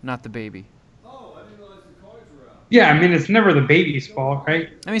turd, not the baby. Yeah, I mean, it's never the baby's fault, right?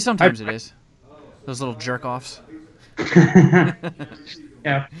 I mean, sometimes it is. Those little jerk-offs.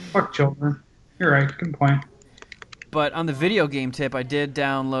 Yeah, fuck children. You're right, good point. But on the video game tip, I did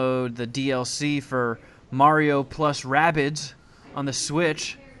download the DLC for Mario plus Rabbids on the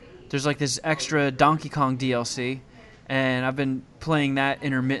Switch. there's like this extra Donkey Kong DLC, and I've been playing that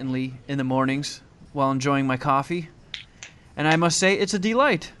intermittently in the mornings while enjoying my coffee. And I must say, it's a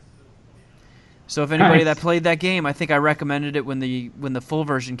delight. So if anybody that played that game, I think I recommended it when the full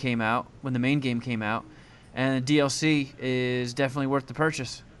version came out, when the main game came out, and the DLC is definitely worth the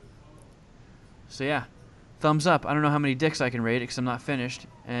purchase. So yeah, thumbs up. I don't know how many dicks I can rate it because I'm not finished,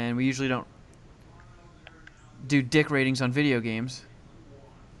 and we usually don't do dick ratings on video games.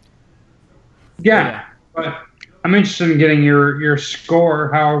 Yeah, but I'm interested in getting your score,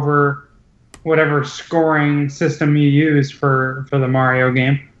 however, whatever scoring system you use for the Mario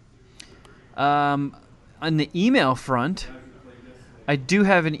game. On the email front, I do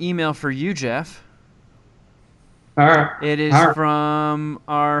have an email for you, Jeff. All right. It is from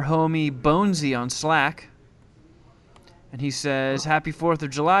our homie Bonesy on Slack. And he says, Happy 4th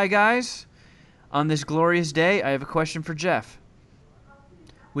of July, guys. On this glorious day, I have a question for Jeff.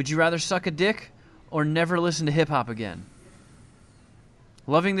 Would you rather suck a dick or never listen to hip-hop again?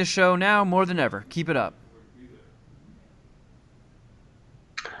 Loving the show now more than ever. Keep it up.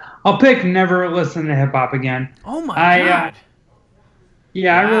 I'll pick never listen to hip hop again. Oh my god!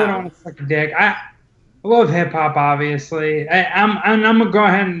 Yeah, wow. I really don't want to suck a dick. I love hip hop, obviously. I'm gonna go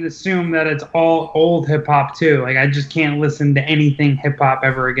ahead and assume that it's all old hip hop too. Like I just can't listen to anything hip hop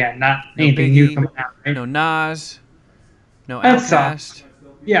ever again. Not anything new coming out. Right? No Nas. No Outkast.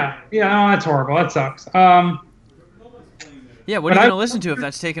 Yeah, no, that's horrible. That sucks. Yeah, what are you gonna listen to if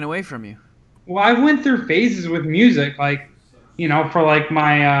that's taken away from you? Well, I went through phases with music, like. For like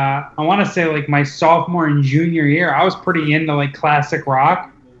my, I want to say like my sophomore and junior year, I was pretty into like classic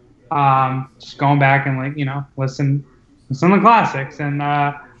rock. Just going back and like, listen to the classics. And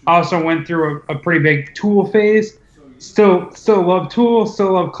I also went through a pretty big Tool phase. Still love Tool,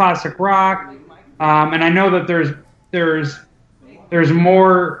 still love classic rock. And I know that there's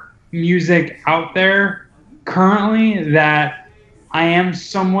more music out there currently that I am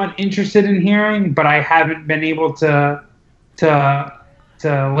somewhat interested in hearing, but I haven't been able to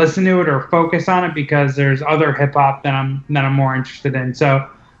listen to it or focus on it because there's other hip hop that I'm more interested in. So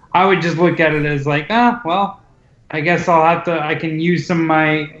I would just look at it as like, well, I guess I can use some of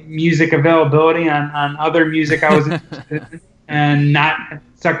my music availability on other music I was interested in and not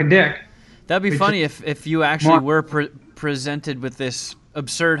suck a dick. That'd be funny if you actually were presented with this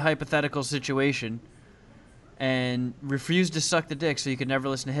absurd hypothetical situation and refused to suck the dick so you could never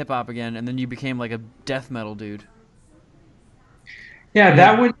listen to hip hop again, and then you became like a death metal dude. Yeah,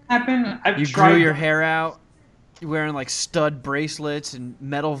 that wouldn't happen. You grew your hair out. You're wearing like stud bracelets and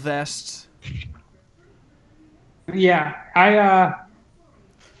metal vests. Yeah, I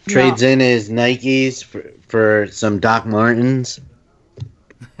trades in his Nikes for some Doc Martens.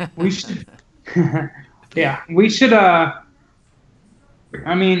 We should. Yeah, we should. I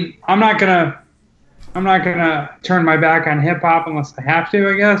mean, I'm not gonna turn my back on hip hop unless I have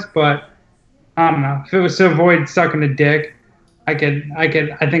to, I guess. But I don't know if it was to avoid sucking a dick. I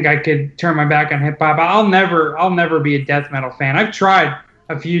think I could turn my back on hip hop. I'll never be a death metal fan. I've tried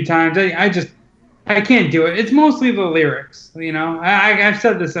a few times. I can't do it. It's mostly the lyrics. I've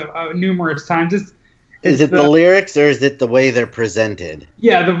said this numerous times. Is it the lyrics or is it the way they're presented?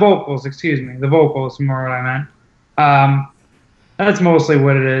 Yeah, the vocals. Excuse me, the vocals. More what I meant. That's mostly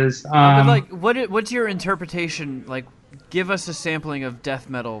what it is. But like, what's your interpretation? Like, give us a sampling of death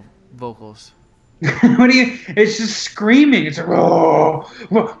metal vocals. It's just screaming. It's like,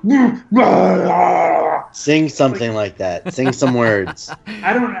 sing something like that. Sing some words.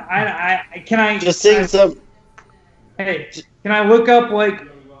 Can I just sing some? Hey, can I look up like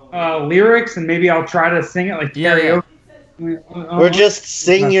lyrics and maybe I'll try to sing it like karaoke? Or just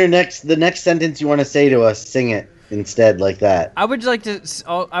sing the next sentence you want to say to us. Sing it instead like that. I would like to.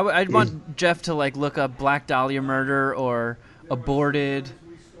 I'd want Jeff to like look up Black Dahlia Murder or Aborted.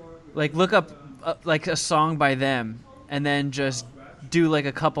 Like look up. Like a song by them, and then just do like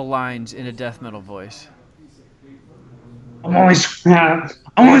a couple lines in a death metal voice. I'm only scoring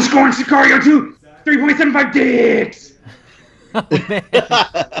Sicario 2 3.75 dicks. Oh, man.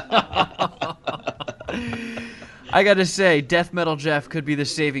 I gotta say, death metal Jeff could be the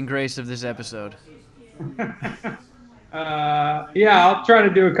saving grace of this episode. Yeah, I'll try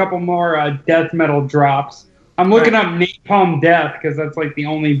to do a couple more death metal drops. I'm looking up Napalm Death because that's like the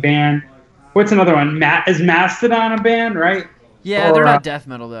only band. What's another one? Is Mastodon a band, right? Yeah, they're not death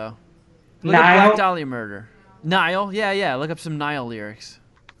metal, though. Look up Black Dahlia Murder. Nile? Yeah. Look up some Nile lyrics.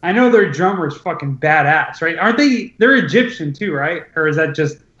 I know their drummer's fucking badass, right? Aren't they? They're Egyptian, too, right? Or is that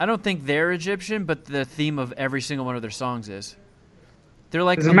just... I don't think they're Egyptian, but the theme of every single one of their songs is. They're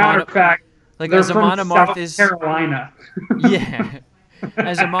like... As a matter of fact, like they're from South is, Carolina. Yeah.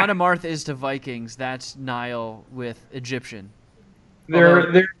 As Amon Amarth is to Vikings, that's Nile with Egyptian.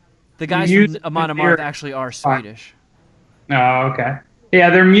 They're the guys from Amon Amarth actually are Swedish. Oh, okay. Yeah,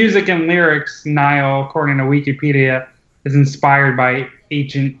 their music and lyrics, Nile, according to Wikipedia, is inspired by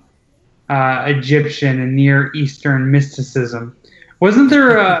ancient Egyptian and Near Eastern mysticism. Wasn't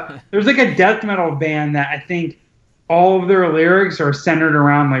there there's like a death metal band that I think all of their lyrics are centered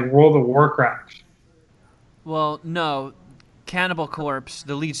around like World of Warcraft? Well, no. Cannibal Corpse,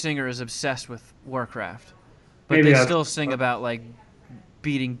 the lead singer, is obsessed with Warcraft. But Maybe they still sing about like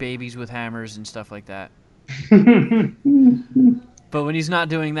beating babies with hammers and stuff like that. But when he's not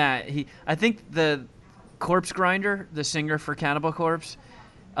doing that, I think the Corpse Grinder, the singer for Cannibal Corpse,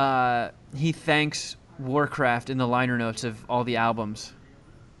 he thanks Warcraft in the liner notes of all the albums.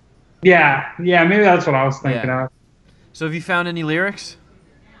 Yeah, maybe that's what I was thinking of. So have you found any lyrics?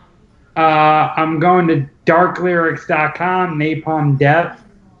 I'm going to darklyrics.com, Napalm Death.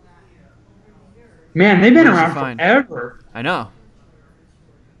 Man, they've been around forever. I know.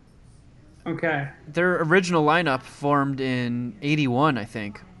 Okay. Their original lineup formed in '81, I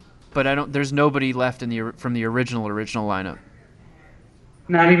think, but there's nobody left from the original lineup.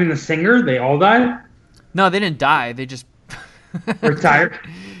 Not even the singer. They all died. No, they didn't die. They just retired.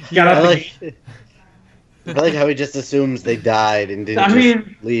 I like how he just assumes they died and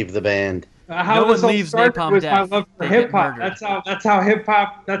didn't leave the band. How no one leaves Napalm Death. My love for hip hop. That's how hip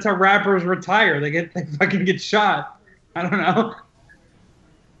hop. That's how rappers retire. They fucking get shot. I don't know.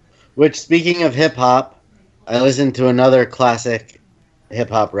 Which, speaking of hip hop, I listened to another classic hip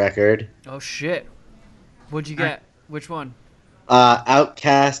hop record. Oh shit! What'd you get? Which one?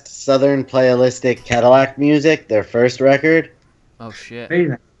 Outkast Southern Playalistic Cadillac Music, their first record. Oh shit!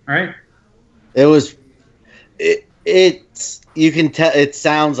 Amazing. All right. It was. It's you can tell it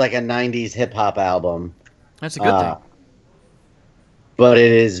sounds like a '90s hip hop album. That's a good thing. But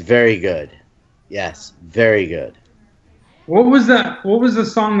it is very good. Yes, very good. What was the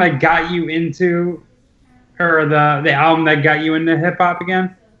song that got you into, or the album that got you into hip hop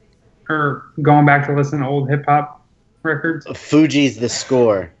again, or going back to listen to old hip hop records? Fugees The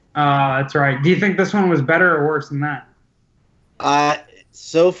Score. That's right. Do you think this one was better or worse than that?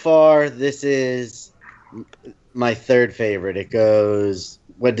 So far, this is my third favorite. It goes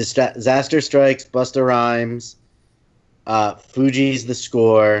When Disaster Strikes, Busta Rhymes, Fugees The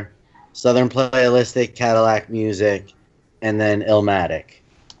Score, Southern Playalistic Cadillac Music, and then Illmatic.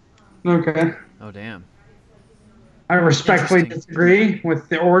 Okay. Oh, damn. I respectfully disagree with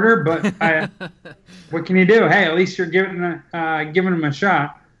the order, but what can you do? Hey, at least you're giving them a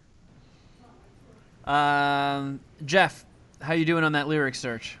shot. Jeff, how you doing on that lyric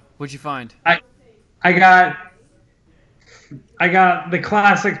search? What'd you find? I got the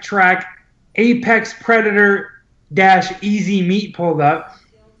classic track Apex Predator - Easy Meat pulled up.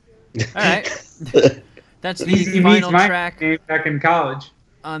 All right. That's the Easy final Meat's track my name back in college.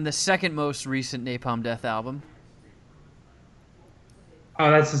 On the second most recent Napalm Death album. Oh,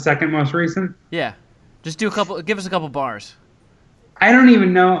 that's the second most recent? Yeah. Just give us a couple bars. I don't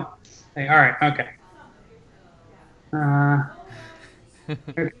even know. Hey, all right, okay.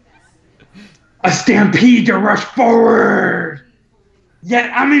 A stampede to rush forward,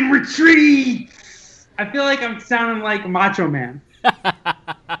 yet I'm in retreat. I feel like I'm sounding like Macho Man.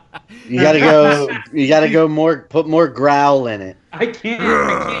 You gotta go more. Put more growl in it. I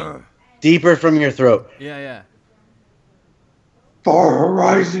can't. Deeper from your throat. Yeah. Far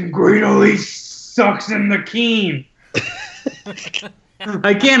horizon greedily sucks in the keen.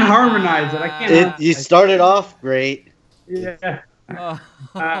 I can't harmonize it. I can't. You started off great. Yeah.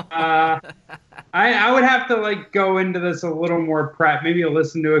 I would have to go into this a little more prep. Maybe I'll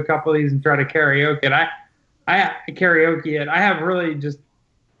listen to a couple of these and try to karaoke it. I karaoke it. I have really just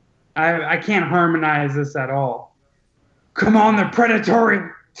I can't harmonize this at all. Come on, the predatory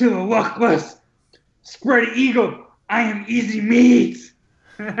to the luckless. Spread eagle. I am easy meat.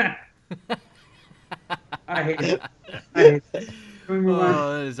 I hate it.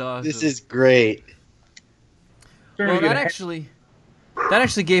 Oh, that is awesome. This is great. Well, that actually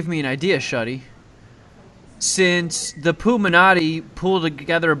gave me an idea, Shuddy. Since the Puminati pulled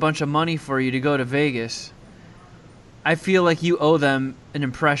together a bunch of money for you to go to Vegas, I feel like you owe them an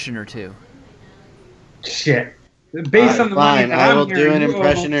impression or two. Shit. Based on the money that I will do an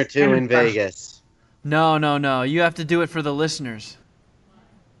impression or two in Vegas. No. You have to do it for the listeners.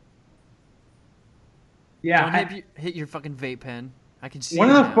 Yeah. Don't hit your fucking vape pen. I can see one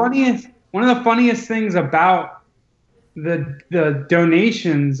of the funniest things about the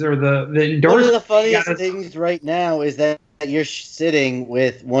donations or the endorsements. One of the funniest things right now is that you're sitting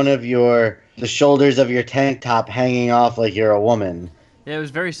with one of the shoulders of your tank top hanging off like you're a woman. Yeah, it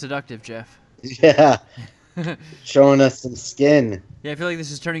was very seductive, Jeff. Yeah. Showing us some skin. Yeah, I feel like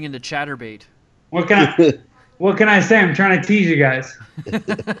this is turning into chatterbait. What can I say? I'm trying to tease you guys.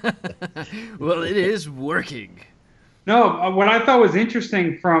 Well, it is working. No, what I thought was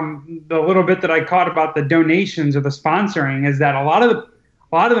interesting from the little bit that I caught about the donations or the sponsoring is that a lot of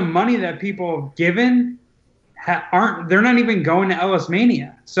the money that people have given they're not even going to Ellis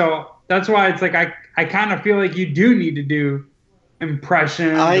Mania. So that's why it's like I kind of feel like you do need to do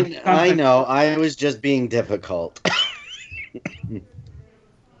impressions. I know. I was just being difficult.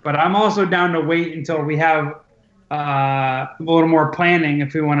 But I'm also down to wait until we have a little more planning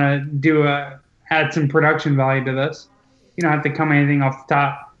if we want to add some production value to this. You don't have to come anything off the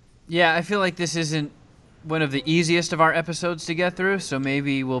top. Yeah, I feel like this isn't one of the easiest of our episodes to get through, so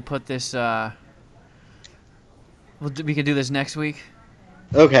maybe we'll put this. We can do this next week.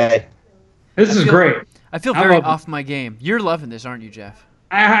 Okay. This is great. I feel very off my game. You're loving this, aren't you, Jeff?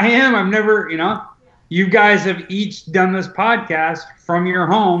 I am. I've never, you guys have each done this podcast from your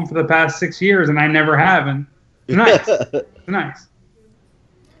home for the past 6 years, and I never have. And it's nice. It's nice.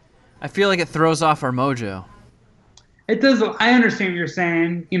 I feel like it throws off our mojo. It does. I understand what you're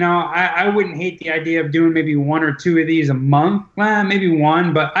saying. I wouldn't hate the idea of doing maybe 1 or 2 of these a month. Well, maybe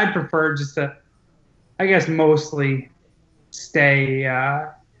 1, but I'd prefer just to, I guess, mostly stay,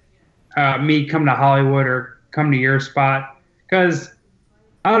 me come to Hollywood or come to your spot. Because,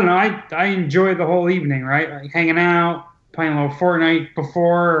 I don't know, I enjoy the whole evening, right? Like hanging out, playing a little Fortnite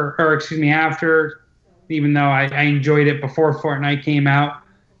before, or excuse me, after, even though I enjoyed it before Fortnite came out.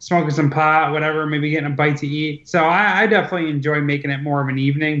 Smoking some pot, whatever, maybe getting a bite to eat. So I definitely enjoy making it more of an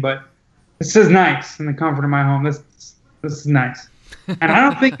evening, but this is nice in the comfort of my home. This is nice. And I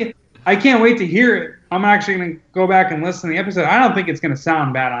don't think I can't wait to hear it. I'm actually going to go back and listen to the episode. I don't think it's going to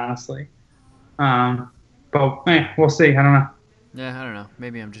sound bad, honestly. But we'll see. I don't know. Yeah, I don't know.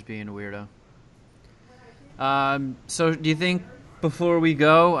 Maybe I'm just being a weirdo. So do you think before we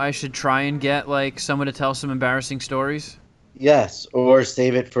go, I should try and get someone to tell some embarrassing stories? Yes, or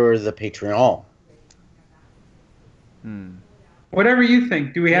save it for the Patreon. Whatever you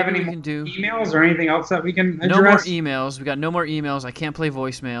think. Do we have any more emails or anything else that we can address? No more emails. We got no more emails. I can't play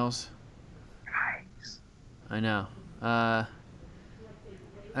voicemails. Nice. I know. All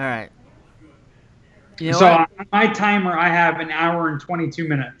right. On my timer, I have 1 hour and 22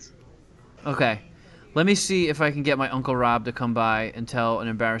 minutes. Okay. Let me see if I can get my Uncle Rob to come by and tell an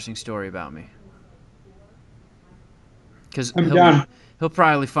embarrassing story about me. Because he'll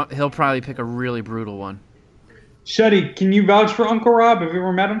probably pick a really brutal one. Shuddy, can you vouch for Uncle Rob? Have you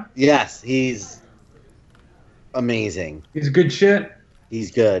ever met him? Yes, he's amazing. He's good shit. He's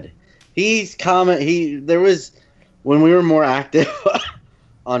good. There was when we were more active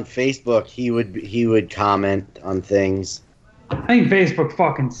on Facebook, he would comment on things. I think Facebook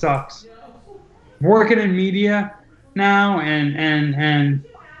fucking sucks. Working in media now and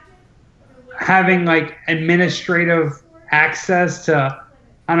having administrative access to,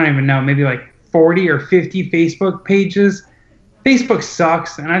 I don't even know, maybe 40 or 50 Facebook pages. Facebook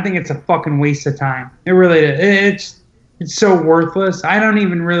sucks, and I think it's a fucking waste of time. It really is. It's so worthless. I don't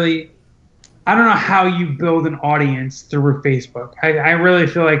know how you build an audience through Facebook. I really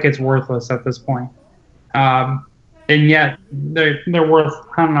feel like it's worthless at this point. And yet they're worth,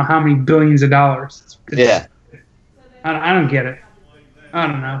 I don't know how many billions of dollars. Yeah. I don't get it. I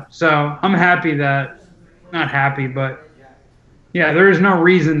don't know. So I'm happy not happy, but yeah, there is no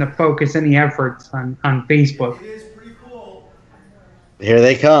reason to focus any efforts on Facebook. It is pretty cool. Here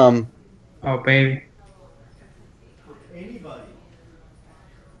they come. Oh, baby. Anybody.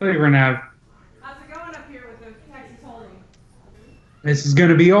 Look, we're gonna have. How's it going up here with the Texas Hold'em? This is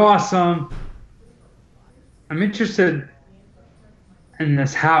gonna be awesome. I'm interested in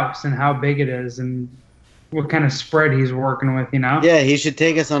this house and how big it is and what kind of spread he's working with, Yeah, he should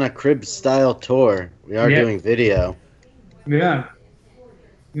take us on a crib-style tour. We are doing video. Yeah.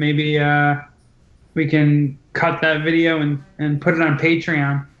 Maybe we can cut that video and put it on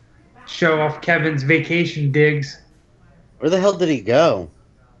Patreon. Show off Kevin's vacation digs. Where the hell did he go?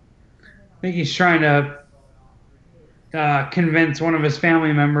 I think he's trying to convince one of his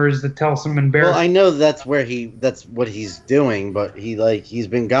family members to tell some embarrassing. Well, I know that's what he's doing, but he's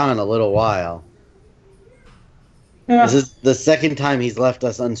been gone a little while. Yeah. This is the second time he's left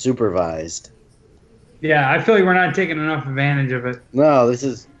us unsupervised. Yeah, I feel like we're not taking enough advantage of it. No, this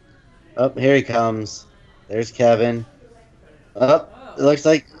is... Oh, here he comes. There's Kevin. Oh, it looks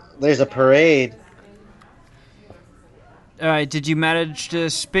like there's a parade. All right, did you manage to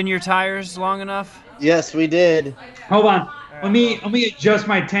spin your tires long enough? Yes, we did. Hold on. Let me adjust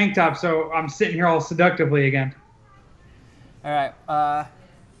my tank top so I'm sitting here all seductively again. All right.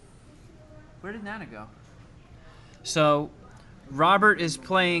 Where did Nana go? So, Robert is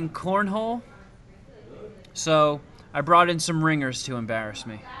playing cornhole. So, I brought in some ringers to embarrass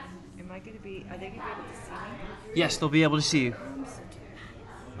me. Are they going to be able to see me? Yes, they'll be able to see you.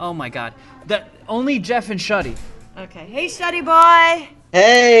 Oh my God. Only Jeff and Shuddy. Okay. Hey, Shuddy boy.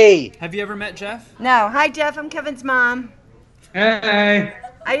 Hey! Have you ever met Jeff? No. Hi, Jeff. I'm Kevin's mom. Hey.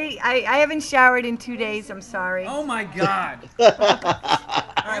 I haven't showered in 2 days. I'm sorry. Oh my God.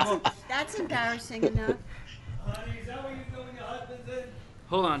 That's embarrassing enough. Honey, is that what you're filling your husband's in?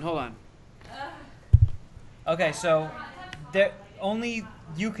 Hold on. Okay, so only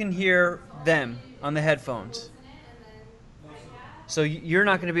you can hear them on the headphones. So you're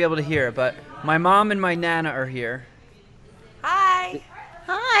not going to be able to hear it, but my mom and my Nana are here. Hi.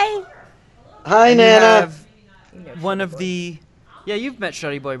 Hi. Hi, And you Nana. have one of the... Yeah, you've met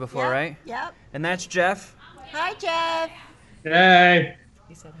Shuddy Boy before, Yep, right? Yep. And that's Jeff. Hi, Jeff. Hey.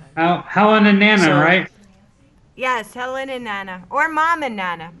 He said hi. Helen and Nana, So- right? Yes, Helen and Nana, or Mom and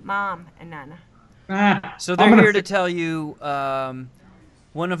Nana. Mom and Nana. So I'm they're gonna here to fi- tell you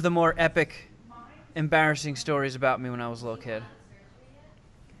one of the more epic, embarrassing stories about me when I was a little kid.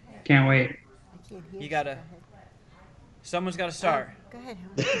 Can't wait. You gotta... Someone's gotta start. Go ahead,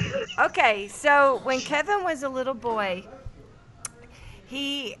 Helen. Okay, so when Kevin was a little boy,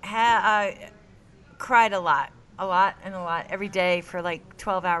 he cried a lot, every day for like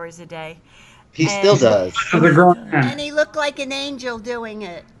 12 hours a day. He still does. As a grown man. And he looked like an angel doing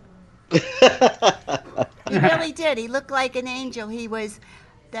it. He really did. He looked like an angel. He was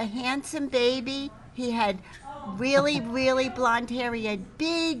the handsome baby. He had really, really blonde hair. He had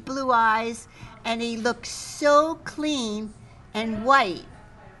big blue eyes. And he looked so clean and white.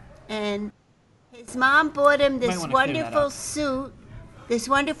 And his mom bought him this wanna clear that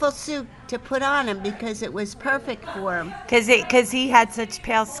wonderful suit to put on him because it was perfect for him. Because he had such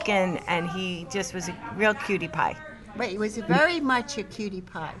pale skin and he just was a real cutie pie. But he was very much a cutie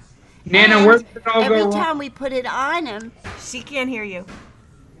pie. Nana, And where did it all every go wrong? time we put it on him, She can't hear you.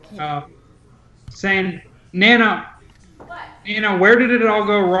 Saying, Nana, where did it all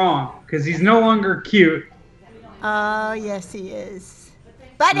go wrong? Because he's no longer cute. oh yes he is.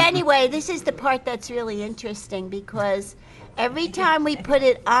 But anyway, this is the part that's really interesting because every time we put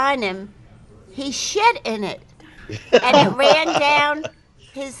it on him, he shit in it. And it ran down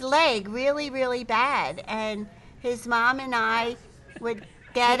his leg really, really bad. And his mom and I would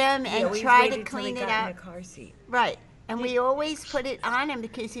get him and try to clean it out. car seat. Right. And we always put it on him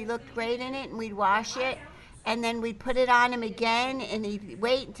because he looked great in it, and we'd wash it. And then we'd put it on him again, and he'd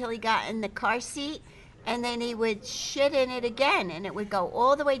wait until he got in the car seat, and then he would shit in it again. And it would go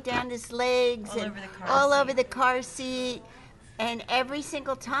all the way down his legs and all over the car seat. And every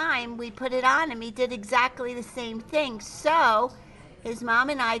single time we put it on him, he did exactly the same thing. So his mom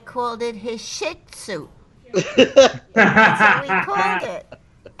and I called it his shit suit. That's what we called it.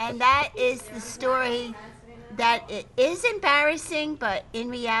 And that is the story that it is embarrassing, but in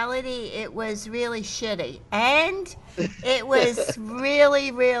reality, it was really shitty. And it was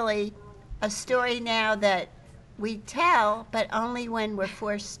really, really a story now that we tell, but only when we're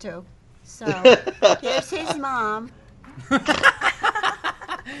forced to. So here's his mom.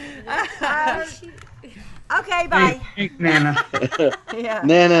 Okay, bye. Thanks, Nana. Yeah.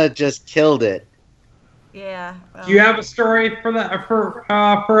 Nana just killed it. Yeah. Do you have a story for that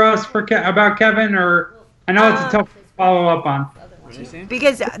for us about Kevin, or I know it's a tough follow up on.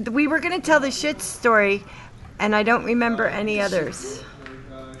 Because we were going to tell the shit story, and I don't remember any others.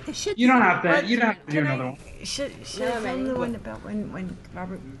 You don't have to. You don't have to do another one. Should I film the one about when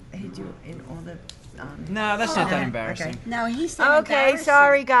Robert hit you in all the... No, that's not that embarrassing. No, he said Okay, embarrassing.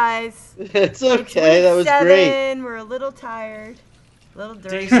 sorry, guys. It's okay. That was great. 7, we're a little tired. A little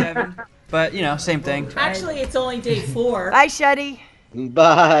dirty. Day 7. But, same thing. Actually, it's only day 4. Bye, Shuddy. Bye,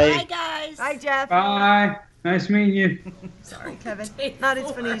 Bye. guys. Bye, Jeff. Bye. Nice meeting you. Sorry, Kevin. Not as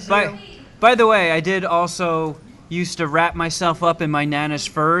funny as you. By the way, I did also used to wrap myself up in my Nana's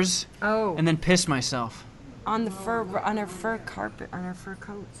furs Oh, and then piss myself. on her fur carpet, on her fur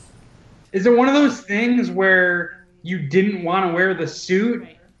coats. Is it one of those things where you didn't want to wear the suit,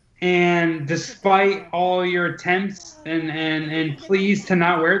 and despite all your attempts and pleas to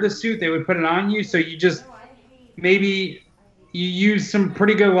not wear the suit, they would put it on you? So you just maybe you use some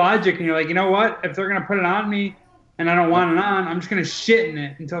pretty good logic, and you're like, you know what? If they're gonna put it on me and I don't want it on, I'm just gonna shit in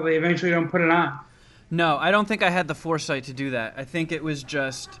it until they eventually don't put it on. No, I don't think I had the foresight to do that. I think it was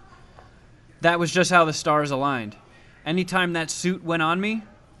just... That was just how the stars aligned. Anytime that suit went on me,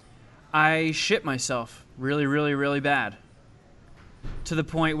 I shit myself really, really, really bad. To the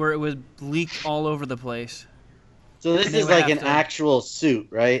point where it would leak all over the place. So this And they is would like have an to- actual suit,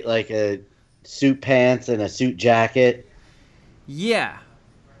 right? Like a suit pants and a suit jacket. Yeah.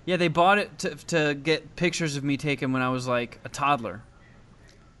 Yeah, they bought it to get pictures of me taken when I was like a toddler.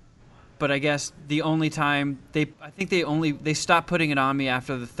 But I guess the only time they stopped putting it on me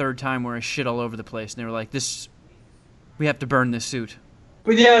after the third time where I shit all over the place, and they were like, we have to burn this suit.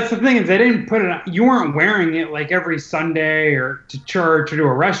 But yeah, that's the thing is they didn't put it on. You weren't wearing it like every Sunday or to church or to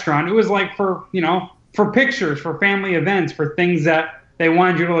a restaurant. It was like for for pictures, for family events, for things that they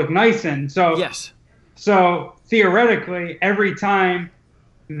wanted you to look nice in. So Yes. So theoretically, every time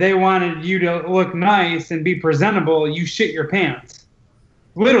they wanted you to look nice and be presentable, you shit your pants.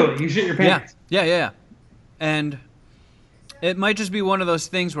 Literally, you shit your pants. Yeah. And it might just be one of those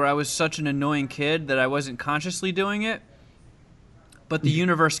things where I was such an annoying kid that I wasn't consciously doing it, but the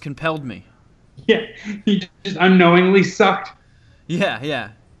universe compelled me. Yeah, you just unknowingly sucked.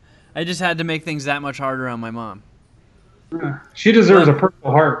 Yeah. I just had to make things that much harder on my mom. She deserves a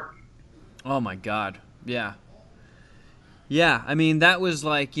Purple Heart. Oh my God. Yeah. Yeah, I mean, that was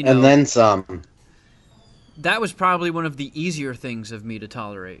like, you know... And then some. That was probably one of the easier things of me to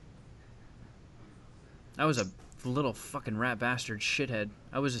tolerate. I was a little fucking rat bastard shithead.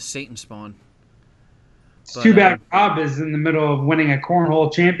 I was a Satan spawn. It's too bad Rob is in the middle of winning a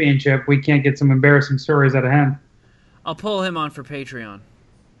cornhole championship. We can't get some embarrassing stories out of him. I'll pull him on for Patreon.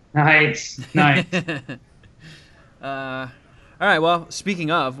 Nice. All right, well,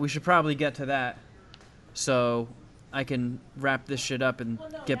 speaking of, we should probably get to that so I can wrap this shit up and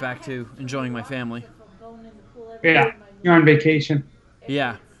get back to enjoying my family. Yeah, you're on vacation.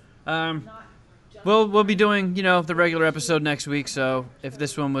 Yeah. We'll be doing, the regular episode next week, so if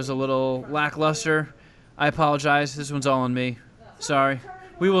this one was a little lackluster, I apologize. This one's all on me. Sorry.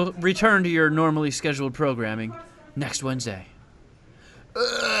 We will return to your normally scheduled programming next Wednesday.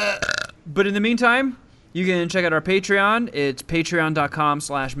 But in the meantime, you can check out our Patreon. It's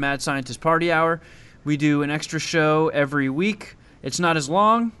patreon.com/Mad Scientist Party Hour. We do an extra show every week. It's not as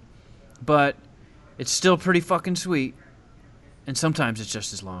long, but it's still pretty fucking sweet. And sometimes it's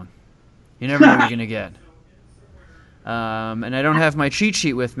just as long. You never know what you're going to get. And I don't have my cheat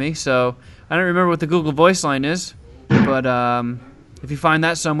sheet with me, so I don't remember what the Google Voice line is. But if you find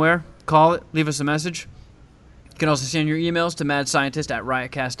that somewhere, call it, leave us a message. You can also send your emails to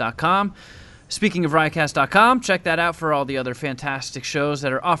madscientist@riotcast.com. Speaking of riotcast.com, check that out for all the other fantastic shows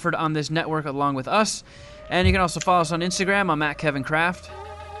that are offered on this network along with us. And you can also follow us on Instagram. I'm at Kevin Kraft.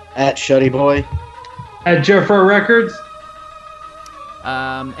 At Shuddy Boy. At Jeffro Records.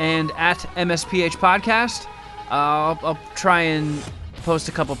 And at MSPH Podcast. I'll try and post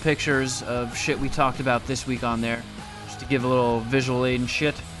a couple pictures of shit we talked about this week on there, just to give a little visual aid and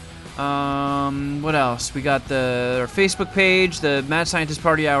shit. What else? We got our Facebook page, the Mad Scientist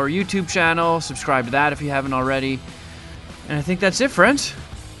Party Hour YouTube channel. Subscribe to that if you haven't already. And I think that's it, friends.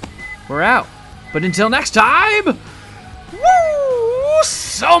 We're out. But until next time, woo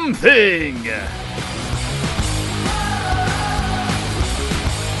something!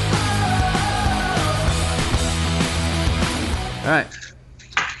 All right.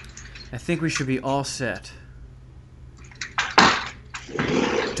 I think we should be all set.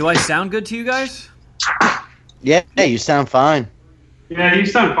 Do I sound good to you guys? Yeah, you sound fine. Yeah, you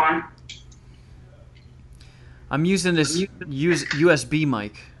sound fine. I'm using this USB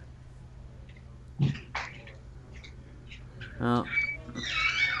mic. Oh.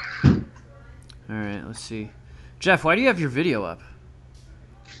 All right, let's see. Jeff, why do you have your video up?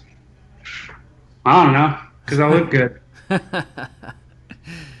 I don't know, because I look good.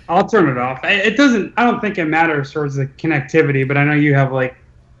 I'll turn it off. It doesn't. I don't think it matters towards the connectivity, but I know you have like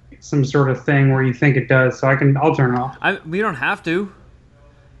some sort of thing where you think it does, so I'll turn it off. We don't have to.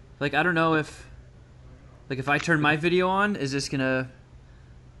 Like, I don't know if I turn my video on, is this gonna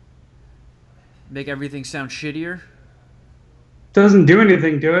make everything sound shittier? Doesn't do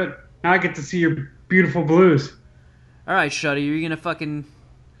anything to it. Now I get to see your beautiful blues. All right, Shuddy, are you gonna fucking?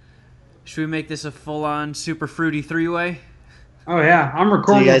 Should we make this a full-on super fruity three-way? Oh yeah, I'm So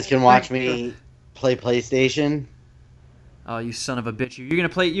recording. you guys can watch me play PlayStation. Oh, you son of a bitch! You're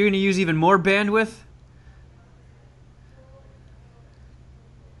gonna use even more bandwidth?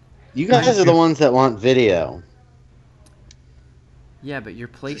 You guys are the ones that want video. Yeah, but your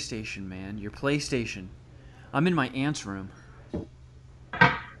PlayStation, man, your PlayStation. I'm in my aunt's room.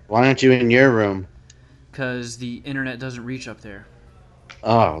 Why aren't you in your room? Because the internet doesn't reach up there.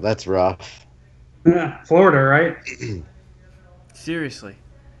 Oh, that's rough. Yeah, Florida, right? Seriously.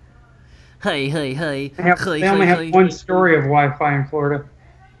 Hey. They only have one story of Wi-Fi in Florida.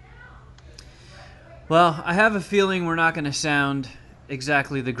 Well, I have a feeling we're not going to sound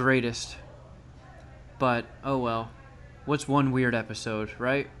exactly the greatest. But, oh well. What's one weird episode,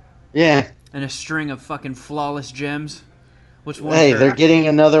 right? Yeah. And a string of fucking flawless gems? What's one? Hey, they're getting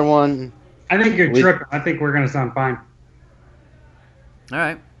another one. I think you're tripping. I think we're gonna sound fine. All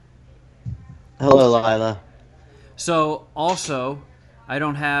right. Hello, Lila. So also, I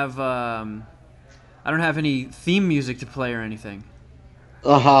don't have any theme music to play or anything.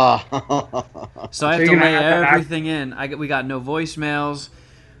 Uh-huh. So I have to lay everything in. We got no voicemails.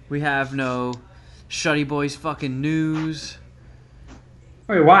 We have no Shuddy Boys fucking news.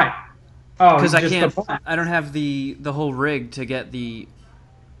 Wait, why? Oh, because I can't. I don't have the whole rig to get to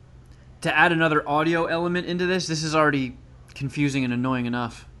add another audio element into this. This is already confusing and annoying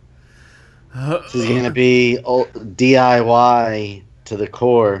enough. This is gonna be DIY to the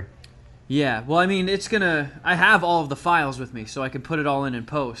core. Yeah, well, I mean, I have all of the files with me, so I can put it all in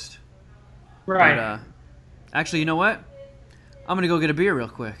post. Right. But, actually, you know what? I'm gonna go get a beer real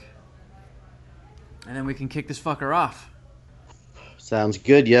quick, and then we can kick this fucker off. Sounds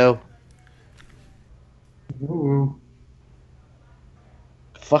good, yo. Ooh.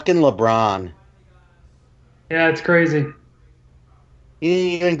 Fucking LeBron. Yeah, it's crazy. He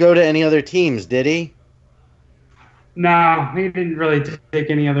didn't even go to any other teams, did he? No, he didn't really take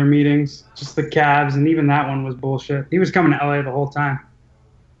any other meetings. Just the Cavs, and even that one was bullshit. He was coming to LA the whole time.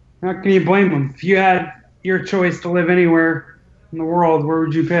 How can you blame him? If you had your choice to live anywhere in the world, where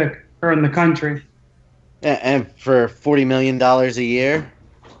would you pick? Or in the country? Yeah, and for $40 million a year?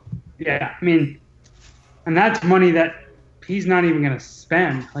 Yeah, I mean, and that's money that he's not even going to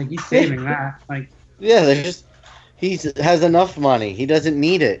spend. Like, he's saving that. Like, yeah, he has enough money. He doesn't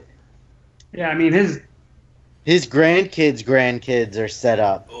need it. Yeah, I mean, his grandkids are set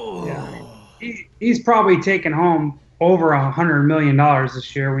up. Yeah, he's probably taken home over $100 million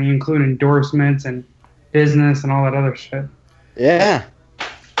this year when you include endorsements and business and all that other shit. Yeah.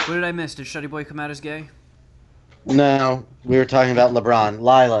 What did I miss? Did Shuddy Boy come out as gay? No, we were talking about LeBron.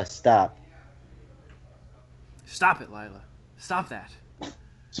 Lila, stop. Stop it, Lila. Stop that.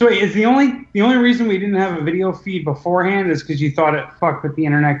 So wait, is the only reason we didn't have a video feed beforehand is because you thought it fucked with the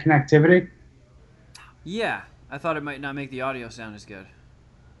internet connectivity? Yeah, I thought it might not make the audio sound as good.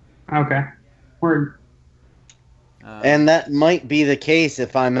 Okay. Word. And that might be the case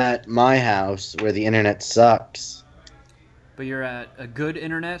if I'm at my house where the internet sucks. But you're at a good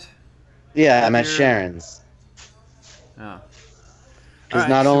internet? Yeah, I'm at Sharon's. Oh. Because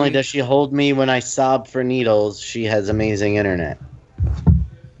not only does she hold me when I sob for needles, she has amazing internet.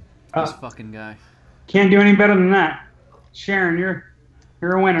 This fucking guy. Can't do any better than that. Sharon, you're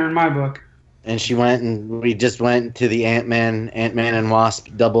a winner in my book. And we just went to the Ant-Man and Wasp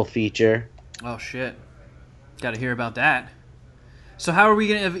double feature. Oh, shit. Got to hear about that. So how are we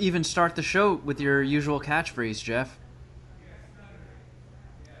going to even start the show with your usual catchphrase, Jeff?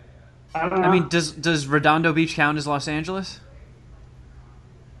 I don't know. I mean, does Redondo Beach count as Los Angeles?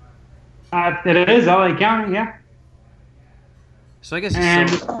 It is LA County, yeah. So I guess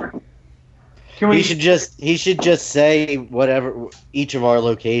it's He should just say whatever each of our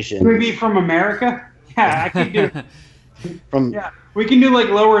locations. Can we be from America? Yeah, I can do. Yeah, we can do like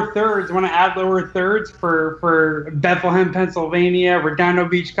lower thirds. Want to add lower thirds for Bethlehem, Pennsylvania, Redondo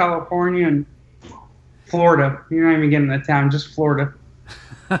Beach, California, and Florida. You're not even getting that town, just Florida.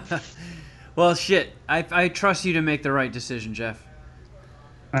 Well, shit. I trust you to make the right decision, Jeff.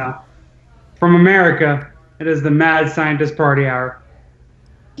 From America, it is the Mad Scientist Party Hour.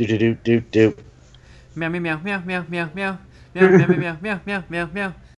 Do. Meow meow meow meow meow meow meow meow meow meow meow meow meow meow.